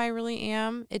who I really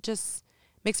am. It just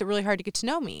makes it really hard to get to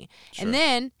know me. Sure. And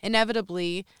then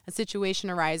inevitably a situation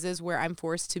arises where I'm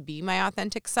forced to be my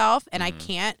authentic self and I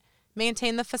can't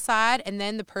maintain the facade. And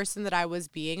then the person that I was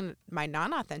being my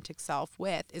non-authentic self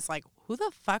with is like, who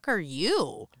the fuck are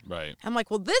you? Right. I'm like,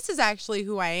 well, this is actually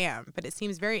who I am. But it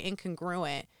seems very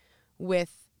incongruent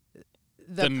with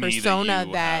the me that persona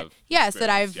you that have yes, that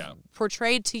I've experienced, yeah.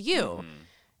 portrayed to you.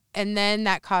 And then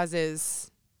that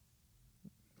causes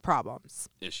problems.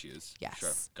 Issues. Yes.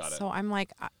 Sure. Got it. So I'm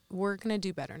like, we're going to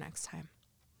do better next time.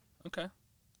 Okay.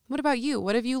 What about you?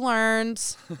 What have you learned?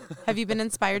 Have you been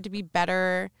inspired to be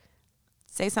better?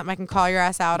 Say something I can call your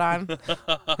ass out on.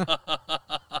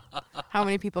 How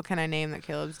many people can I name that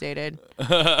Caleb's dated?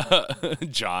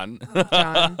 John.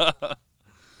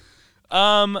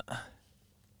 John.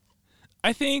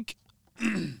 I think.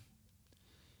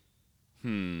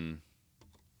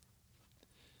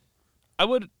 I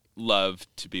would love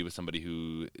to be with somebody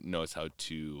who knows how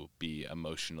to be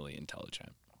emotionally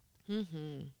intelligent.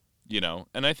 Mm-hmm. You know,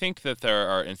 and I think that there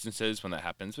are instances when that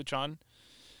happens with John,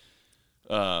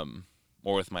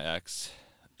 or with my ex,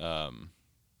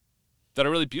 that are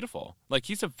really beautiful. Like,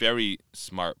 he's a very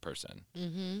smart person.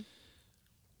 Mm-hmm.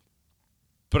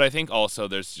 But I think also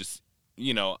there's just,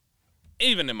 you know,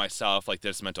 even in myself, like,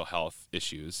 there's mental health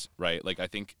issues, right? Like, I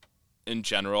think in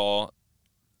general,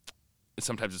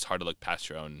 sometimes it's hard to look past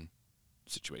your own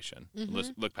situation,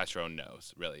 look past your own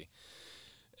nose, really.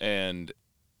 And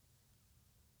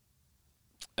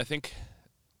I think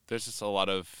there's just a lot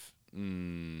of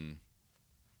men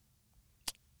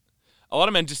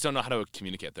just don't know how to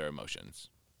communicate their emotions,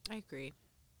 I agree.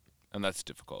 and that's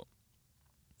difficult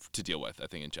to deal with, I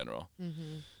think, in general.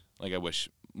 Like, I wish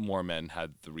more men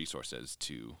had the resources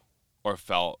to, or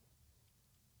felt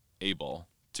able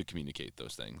to communicate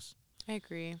those things. I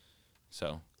agree.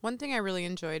 So, One thing I really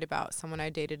enjoyed about someone I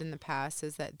dated in the past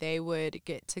is that they would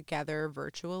get together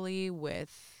virtually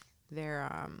with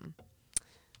their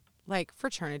like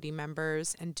fraternity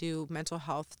members and do mental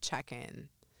health check-in.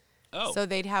 oh, So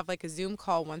they'd have like a Zoom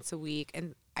call once a week,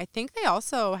 and I think they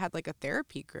also had like a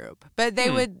therapy group. But they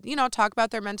would, you know, talk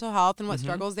about their mental health and what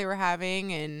struggles they were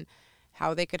having and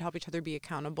how they could help each other be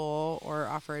accountable or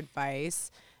offer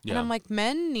advice. And Yeah. I'm like,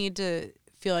 men need to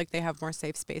feel like they have more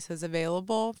safe spaces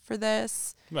available for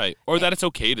this. right. Or that it's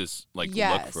okay to, like, look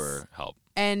Yes. for help.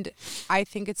 And I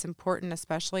think it's important,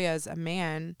 especially as a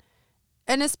man,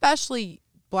 and especially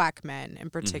Black men in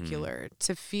particular,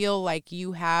 to feel like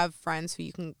you have friends who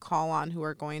you can call on who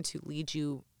are going to lead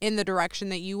you in the direction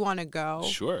that you want to go.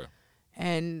 Sure.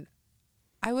 And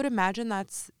I would imagine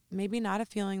that's maybe not a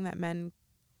feeling that men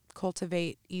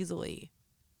cultivate easily,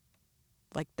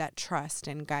 like that trust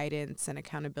and guidance and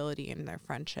accountability in their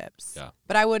friendships. Yeah.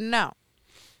 But I wouldn't know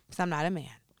because I'm not a man.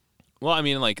 Well, I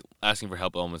mean, like, asking for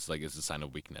help almost, like, is a sign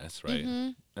of weakness, right?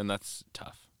 And that's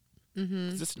tough.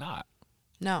 Mm-hmm. 'Cause it's not.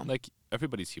 No. Like,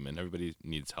 everybody's human. Everybody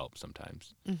needs help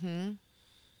sometimes. Mm-hmm.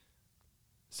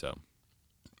 So,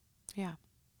 Yeah.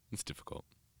 it's difficult.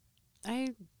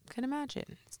 I can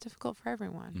imagine. It's difficult for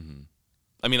everyone.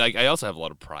 I mean, like, I also have a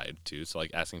lot of pride, too. So,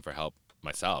 like, asking for help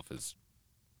myself is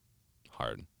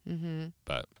hard.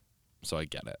 But, so I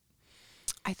get it.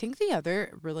 I think the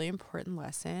other really important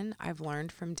lesson I've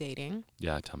learned from dating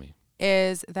Yeah, tell me.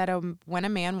 is that when a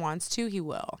man wants to, he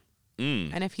will.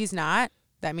 Mm, And if he's not,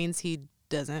 that means he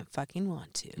doesn't fucking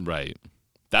want to. right.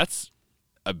 That's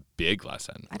a big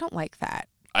lesson. I don't like that.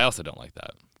 I also don't like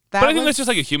that. That But I think was- that's just,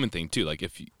 like, a human thing, too. Like,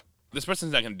 if this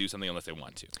person's not going to do something unless they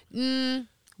want to.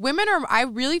 I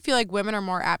really feel like women are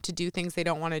more apt to do things they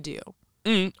don't want to do.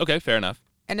 Okay, fair enough.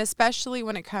 And especially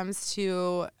when it comes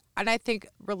to, and I think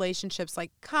relationships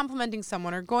like complimenting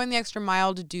someone or going the extra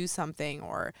mile to do something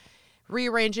or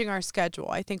rearranging our schedule.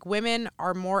 I think women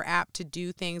are more apt to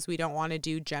do things we don't want to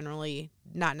do generally,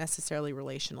 not necessarily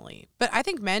relationally. But I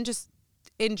think men just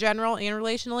in general and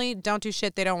relationally don't do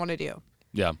shit they don't want to do.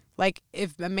 Yeah. Like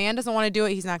if a man doesn't want to do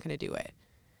it, he's not going to do it.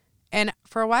 And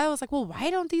for a while I was like, well, why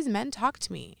don't these men talk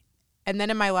to me? And then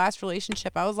in my last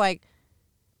relationship, I was like,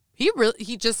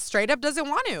 he just straight up doesn't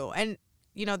want to. And,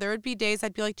 you know, there would be days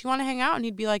I'd be like, do you want to hang out? And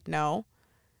he'd be like, no.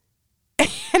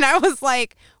 And I was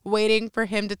like waiting for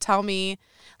him to tell me,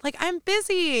 like, I'm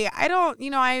busy. I don't,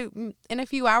 you know, in a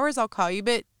few hours I'll call you,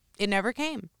 but it never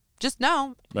came. Just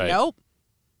no. Right. Nope.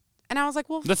 And I was like,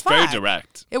 well, That's fuck. very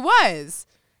direct. It was.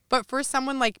 But for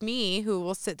someone like me who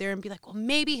will sit there and be like, well,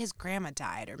 maybe his grandma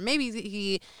died, or maybe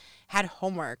he had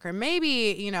homework, or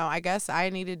maybe, you know, I guess I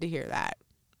needed to hear that.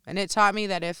 And it taught me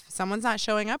that if someone's not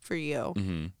showing up for you,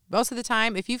 most of the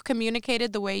time, if you've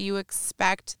communicated the way you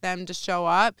expect them to show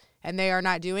up and they are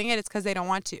not doing it, it's because they don't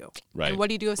want to. Right. And what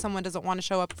do you do if someone doesn't want to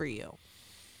show up for you?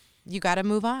 You got to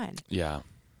move on. Yeah.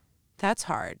 That's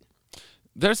hard.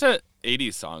 There's a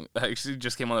 80s song that actually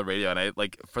just came on the radio, and I,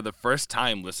 like, for the first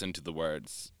time listened to the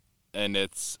words. And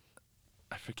it's,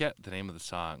 I forget the name of the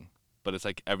song, but it's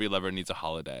like Every Lover Needs a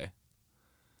Holiday.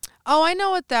 Oh, I know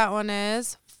what that one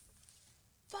is.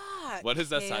 Fuck. What is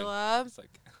that Caleb. song? It's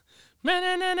like,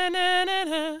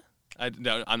 na-na-na-na-na-na.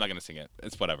 No, I'm not going to sing it.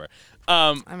 It's whatever.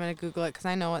 I'm going to Google it because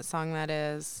I know what song that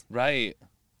is. Right.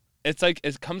 It's like,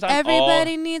 it comes on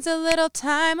Everybody needs a little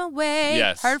time away.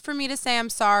 Yes. Hard for me to say I'm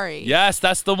sorry. Yes,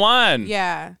 that's the one.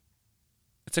 Yeah.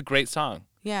 It's a great song.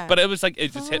 Yeah. But it was like,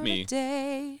 it just hit For a me.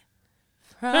 day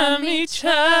From each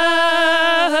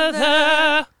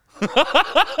other.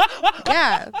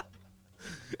 Yeah.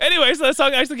 Anyway, so that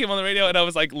song actually came on the radio, and I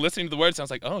was like listening to the words, and I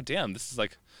was like, oh damn, this is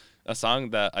like a song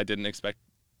that I didn't expect.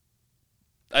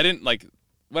 I didn't like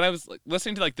when I was like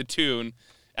listening to like the tune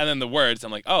and then the words.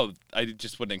 I'm like, oh, I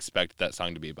just wouldn't expect that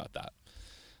song to be about that.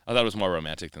 I thought it was more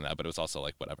romantic than that, but it was also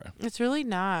like whatever. It's really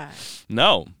not.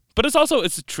 No, but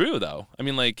it's true though. I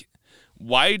mean, like,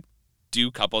 why do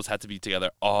couples have to be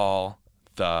together all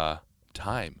the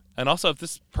time? And also, if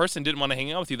this person didn't want to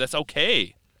hang out with you, that's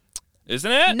okay,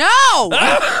 isn't it? No.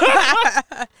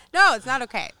 No, it's not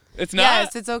okay. It's not.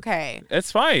 Yes, it's okay.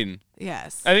 It's fine.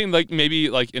 Yes. I think like maybe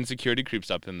like insecurity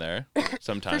creeps up in there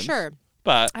sometimes. For sure.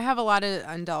 But I have a lot of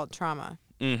adult trauma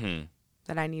mm-hmm.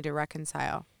 that I need to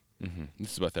reconcile. Mm-hmm.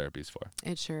 This is what therapy's for.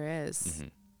 It sure is. Mm-hmm.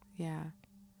 Yeah.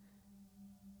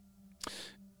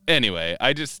 Anyway,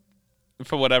 I just,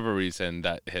 for whatever reason,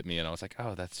 that hit me, and I was like,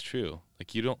 oh, that's true.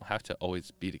 Like, you don't have to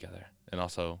always be together. And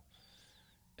also,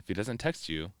 if he doesn't text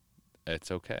you,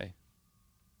 it's okay.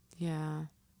 Yeah.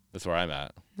 That's where I'm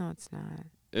at. No, it's not.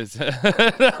 It's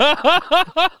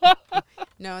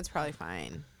No, it's probably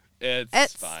fine.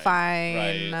 It's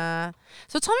fine. Right.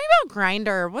 So tell me about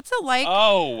Grindr. What's it like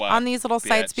Oh, on these little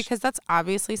sites? bitch. Because that's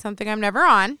obviously something I'm never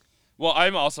on. Well,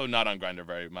 I'm also not on Grindr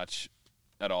very much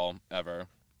at all, ever.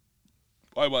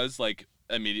 I was, like,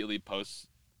 immediately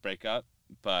post-breakup,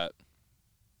 but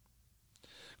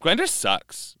Grindr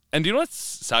sucks. And do you know what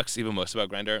sucks even most about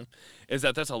Grindr? Is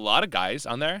that there's a lot of guys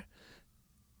on there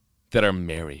that are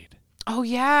married Oh,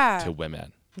 yeah. to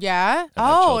women. Yeah? have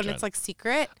Oh, and children. it's like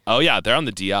secret? Oh, yeah, they're on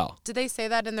the DL. Did they say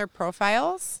that in their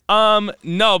profiles?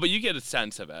 No, but you get a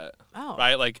sense of it. Oh.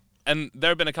 Right? Like, and there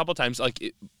have been a couple times,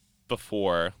 like,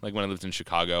 before, like, when I lived in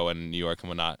Chicago and New York and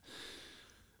whatnot,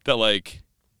 that, like,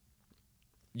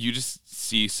 you just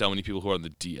see so many people who are on the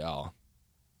DL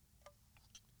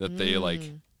that they,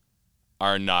 like,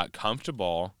 are not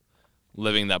comfortable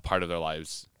living that part of their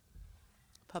lives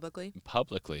Publicly?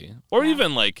 publicly. Or Yeah.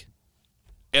 even, like,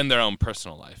 in their own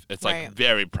personal life. It's, like, Right.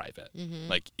 very private.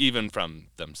 Like, even from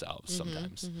themselves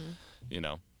sometimes, you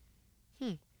know?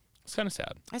 It's kind of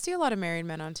sad. I see a lot of married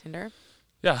men on Tinder.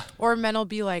 Yeah. Or men will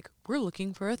be like, we're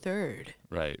looking for a third.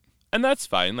 Right. And that's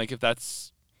fine. Like, if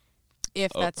that's...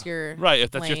 If that's your Right,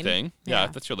 if that's your lane. thing. Yeah, Yeah.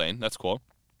 if that's your lane, that's cool.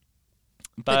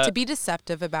 But to be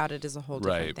deceptive about it is a whole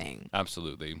different right, thing.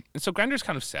 absolutely. And so Grindr's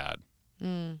kind of sad.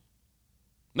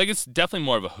 Like, it's definitely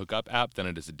more of a hookup app than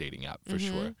it is a dating app, for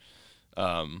sure.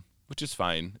 Which is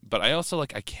fine. But I also,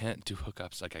 like, I can't do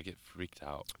hookups. Like, I get freaked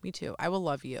out. Me too. I will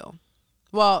love you.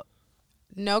 Well,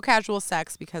 no casual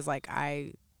sex because, like,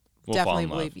 I We'll fall definitely in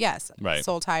love. believe, yes, Right.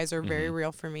 soul ties are very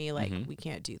real for me. Like, we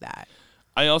can't do that.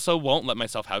 I also won't let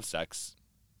myself have sex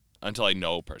until I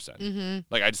know a person.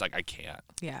 Like, I just, like, I can't.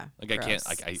 Yeah. Like, I can't,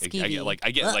 like, I Skeevy. get, like,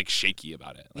 I get, Ugh. like, shaky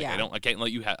about it. Like, Yeah. I can't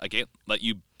let you I can't let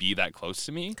you be that close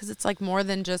to me. Because it's like more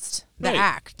than just the Right.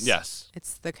 act. Yes.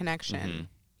 It's the connection.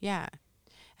 Yeah.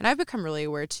 And I've become really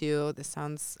aware too. This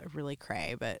sounds really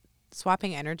cray, but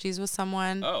swapping energies with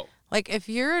someone. Oh. Like if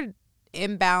you're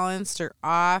imbalanced or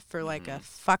off or like a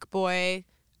fuck boy,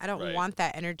 I don't Right. want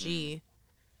that energy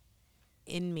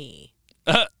in me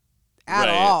Right. at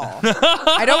all.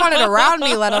 I don't want it around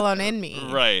me, let alone in me.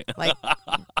 Right. Like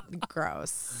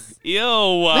gross. Ew.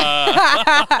 Ew.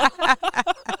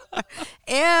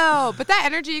 But that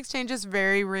energy exchange is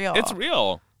very real. It's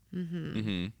real.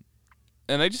 And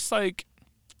I just, like,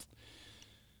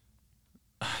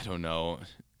 I don't know.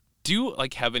 Do you,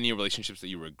 like, have any relationships that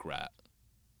you regret?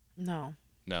 No.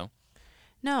 No?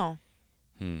 No.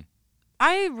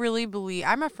 I really believe,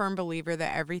 I'm a firm believer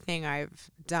that everything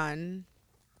I've done,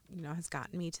 you know, has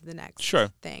gotten me to the next Sure.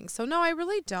 thing. So, no, I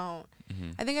really don't.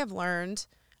 I think I've learned.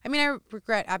 I mean, I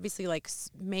regret, obviously, like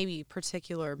maybe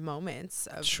particular moments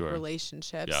of Sure.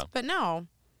 relationships. Yeah. But no,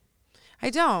 I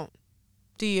don't.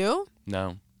 Do you?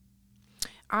 No.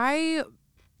 I,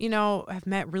 you know, have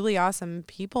met really awesome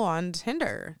people on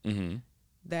Tinder Mm-hmm.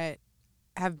 that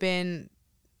have been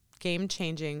game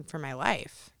changing for my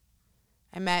life.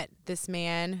 I met this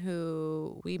man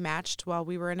who we matched while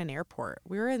we were in an airport.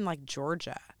 We were in like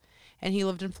Georgia and he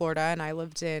lived in Florida and I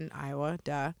lived in Iowa,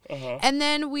 duh. And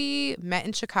then we met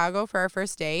in Chicago for our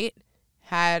first date,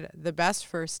 had the best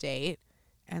first date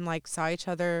and like saw each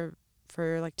other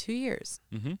for like 2 years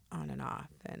on and off.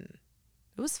 And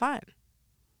it was fun.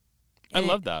 I And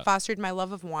love it that. fostered my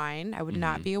love of wine. I would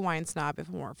not be a wine snob if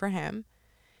it weren't for him.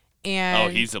 Oh,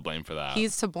 And he's to blame for that.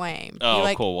 he's to blame.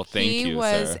 Oh, cool. Well, thank he you,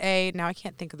 was sir. now I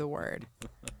can't think of the word.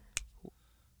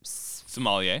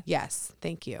 Sommelier. Yes,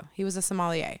 thank you. He was a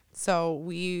sommelier. So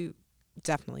we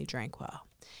definitely drank well.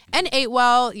 And ate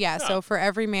well. Yeah, so for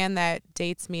every man that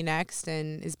dates me next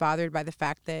and is bothered by the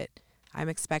fact that I'm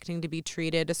expecting to be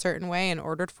treated a certain way and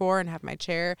ordered for and have my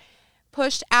chair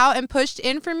pushed out and pushed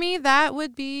in for me, that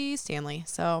would be Stanley.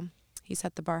 So he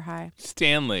set the bar high.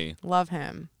 Stanley. Love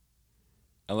him.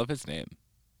 I love his name.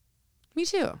 Me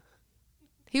too.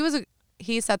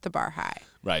 He set the bar high.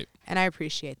 Right. And I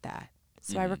appreciate that.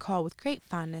 So I recall with great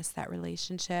fondness that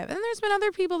relationship. And there's been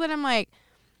other people that I'm like,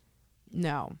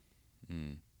 no.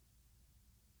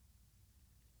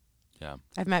 Yeah.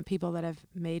 I've met people that have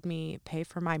made me pay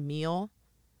for my meal.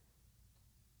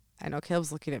 I know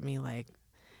Caleb's looking at me like,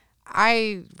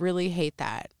 I really hate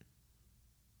that.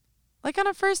 Like on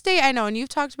a first date, I know, and you've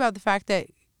talked about the fact that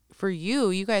for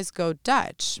you guys go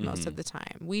Dutch most of the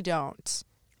time. We don't.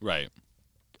 Right.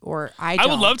 Or I don't.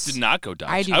 I would love to not go Dutch.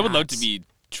 I would love not. to be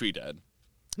treated.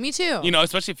 Me too. You know,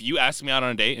 especially if you ask me out on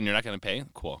a date and you're not going to pay.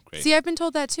 Cool. Great. See, I've been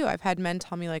told that too. I've had men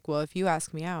tell me like, well, if you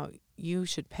ask me out, you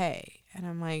should pay. And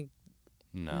I'm like,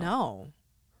 no.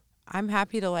 I'm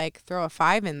happy to like throw a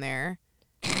 5 in there.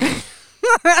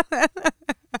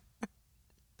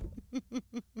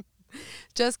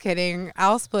 Just kidding.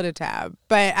 I'll split a tab.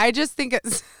 But I just think it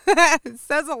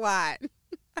says a lot.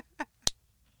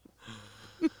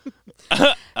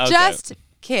 Okay. Just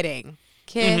kidding.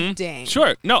 Kidding.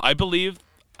 Sure. No, I believe,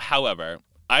 however,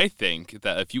 I think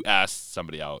that if you ask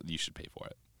somebody out, you should pay for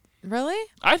it. Really?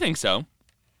 I think so.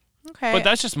 Okay. But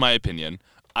that's just my opinion.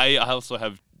 I also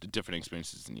have different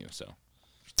experiences than you, so.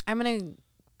 I'm going to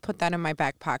put that in my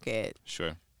back pocket.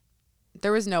 Sure.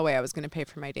 There was no way I was going to pay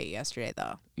for my date yesterday,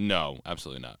 though. No,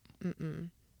 absolutely not.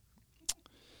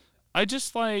 I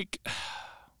just like,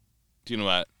 do you know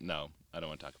what? No, I don't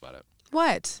want to talk about it.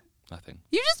 What? Nothing.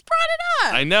 You just brought it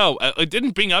up. I know. I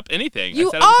didn't bring up anything. You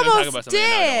I said I was going to talk almost about something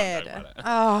and now I don't want to talk did.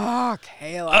 about it. Oh,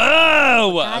 Caleb.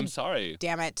 Oh, God I'm sorry.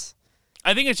 Damn it.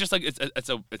 I think it's just like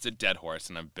it's a dead horse,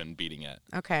 and I've been beating it.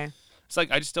 Okay. It's like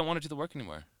I just don't want to do the work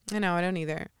anymore. I know, I don't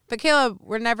either. But Caleb,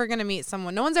 we're never going to meet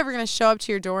someone. No one's ever going to show up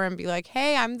to your door and be like,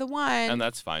 hey, I'm the one. And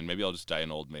that's fine. Maybe I'll just die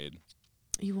an old maid.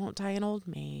 You won't die an old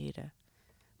maid.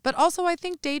 But also, I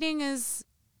think dating is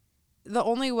the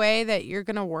only way that you're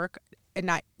going to work, and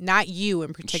not you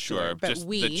in particular, Sure, but just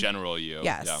we. the general you.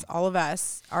 Yes, Yeah. all of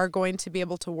us are going to be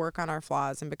able to work on our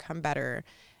flaws and become better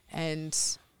and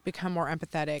become more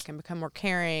empathetic and become more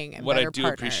caring and What better I do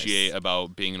partners. appreciate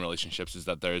about being in relationships is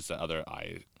that there's the other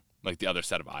eye, like the other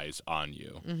set of eyes on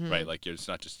you, Mm-hmm. right? Like it's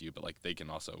not just you, but like they can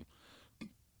also,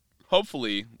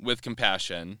 hopefully, with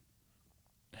compassion,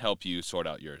 help you sort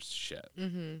out your shit.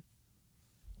 Mm-hmm.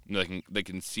 They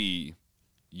can see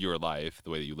your life, the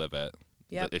way that you live it,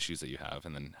 Yep. the issues that you have,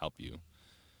 and then help you.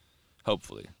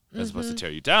 Hopefully, as opposed Mm-hmm. to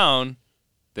tear you down,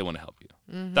 they want to help you.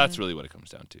 That's really what it comes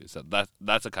down to. So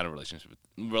that's a kind of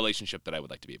relationship that I would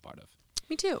like to be a part of.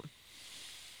 Me too.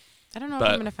 I don't know if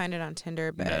But I'm going to find it on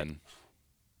Tinder, but Men,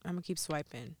 I'm going to keep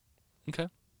swiping. okay,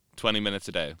 20 minutes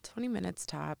a day. 20 minutes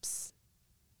tops.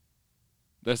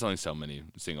 There's only so many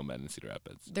single men in Cedar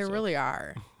Rapids. There so. really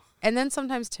are. And then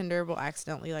sometimes Tinder will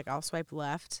accidentally, like, I'll swipe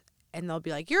left, and they'll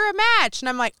be like, you're a match. And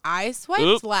I'm like, I swiped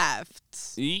Oop. left.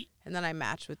 Eek. And then I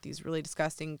match with these really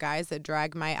disgusting guys that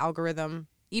drag my algorithm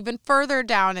even further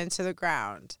down into the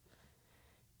ground.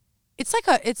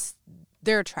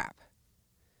 They're a trap.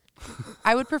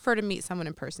 I would prefer to meet someone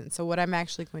in person. So what I'm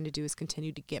actually going to do is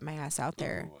continue to get my ass out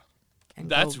there. And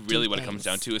That's go really do what it comes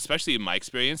down things. to, especially in my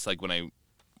experience. Like when I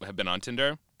have been on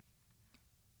Tinder,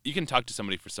 you can talk to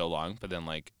somebody for so long, but then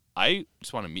like I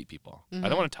just want to meet people. I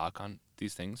don't want to talk on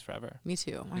these things forever. Me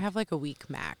too. I have like a week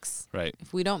max. Right.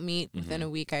 If we don't meet within a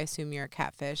week, I assume you're a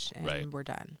catfish and Right. we're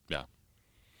done. Yeah.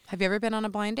 Have you ever been on a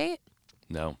blind date?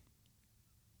 No.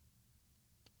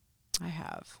 I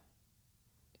have.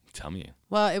 Tell me.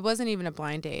 Well, it wasn't even a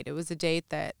blind date. It was a date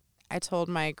that I told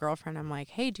my girlfriend, I'm like,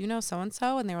 hey, do you know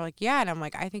so-and-so? And they were like, yeah. And I'm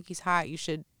like, I think he's hot. You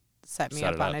should set me Set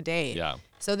up it on up. a date. Yeah.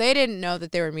 So they didn't know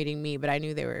that they were meeting me, but I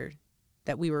knew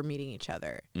that we were meeting each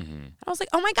other. Mm-hmm. And I was like,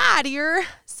 oh my God, you're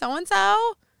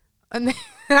so-and-so? And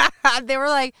they were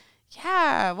like,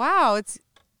 yeah, wow, it's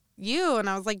you. And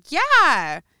I was like,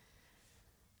 yeah.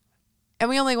 And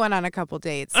we only went on a couple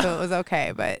dates, so it was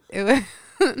okay. But it was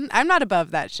I'm not above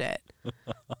that shit.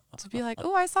 To be like,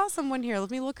 oh, I saw someone here.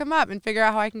 Let me look him up and figure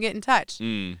out how I can get in touch.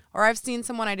 Or I've seen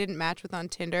someone I didn't match with on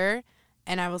Tinder,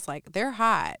 and I was like, they're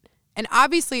hot. And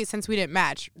obviously, since we didn't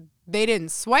match, they didn't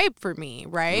swipe for me,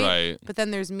 right? Right. But then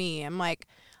there's me. I'm like,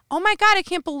 oh my God, I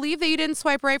can't believe that you didn't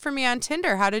swipe right for me on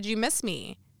Tinder. How did you miss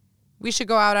me? We should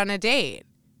go out on a date.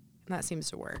 And that seems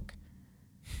to work.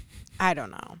 I don't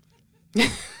know.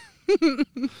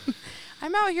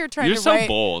 I'm out here trying You're to so write.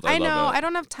 bold. I know. love it. I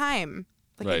don't have time.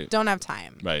 Like, I Right. don't have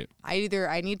time. Right.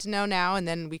 I need to know now, and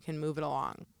then we can move it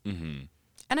along. Mm-hmm.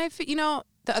 And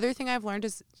the other thing I've learned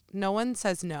is no one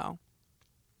says no.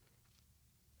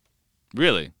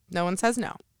 Really? No one says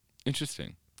no.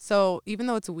 Interesting. So even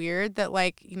though it's weird that,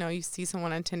 like, you know, you see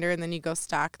someone on Tinder and then you go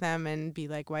stalk them and be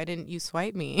like, why didn't you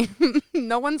swipe me?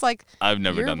 No one's like, I've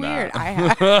never you're done weird.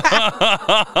 that.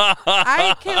 I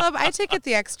have. Caleb, I take it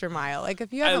the extra mile. Like,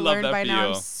 if you haven't love learned that by for now,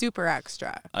 you. I'm super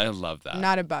extra. I love that. I'm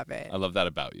not above it. I love that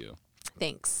about you.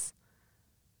 Thanks.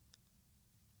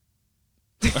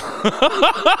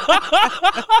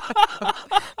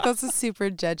 That's a super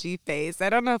judgy face. I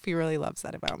don't know if he really loves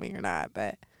that about me or not,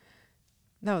 but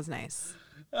that was nice.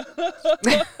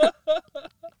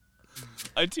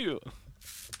 I do.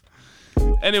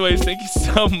 Anyways, thank you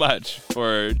so much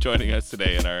for joining us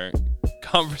today in our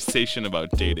conversation about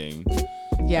dating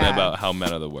Yeah. and about how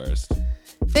men are the worst.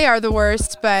 They are the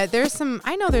worst, but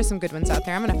I know there's some good ones out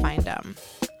there. I'm going to find them.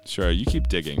 Sure, you keep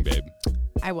digging, babe.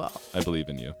 I will. I believe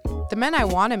in you. The men I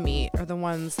want to meet are the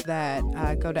ones that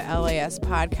go to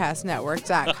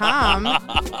laspodcastnetwork.com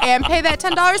and pay that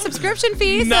 $10 subscription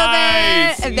fee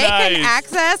Nice, so that they can nice.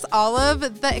 access all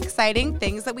of the exciting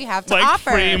things that we have to Like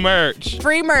offer. free merch.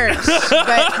 Free merch,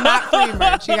 but not free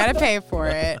merch. You got to pay for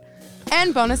it.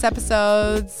 And bonus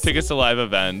episodes. Tickets to live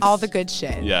events. All the good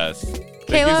shit. Yes.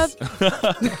 Caleb.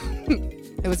 Thank you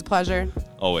It was a pleasure.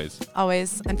 Always.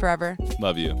 Always and forever.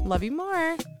 Love you. Love you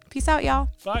more. Peace out, y'all.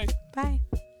 Bye. Bye.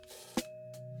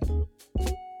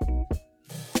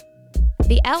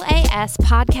 The LAS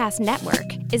Podcast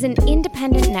Network is an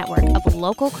independent network of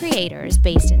local creators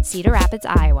based in Cedar Rapids,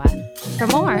 Iowa. For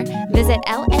more, visit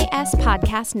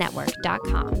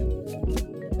laspodcastnetwork.com.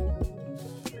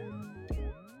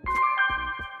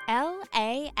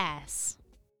 LAS.